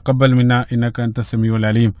 റബ്ബനാ തഖബ്ബൽ മിന്നാ ഇന്നക അൻത സമീഉൽ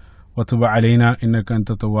അലീം വതുബ് അലൈനാ ഇന്നക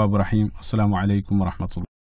അൻത തവ്വാബുർ റഹീം. അസ്സലാമു അലൈക്കും വറഹ്മത്തുള്ളാഹി.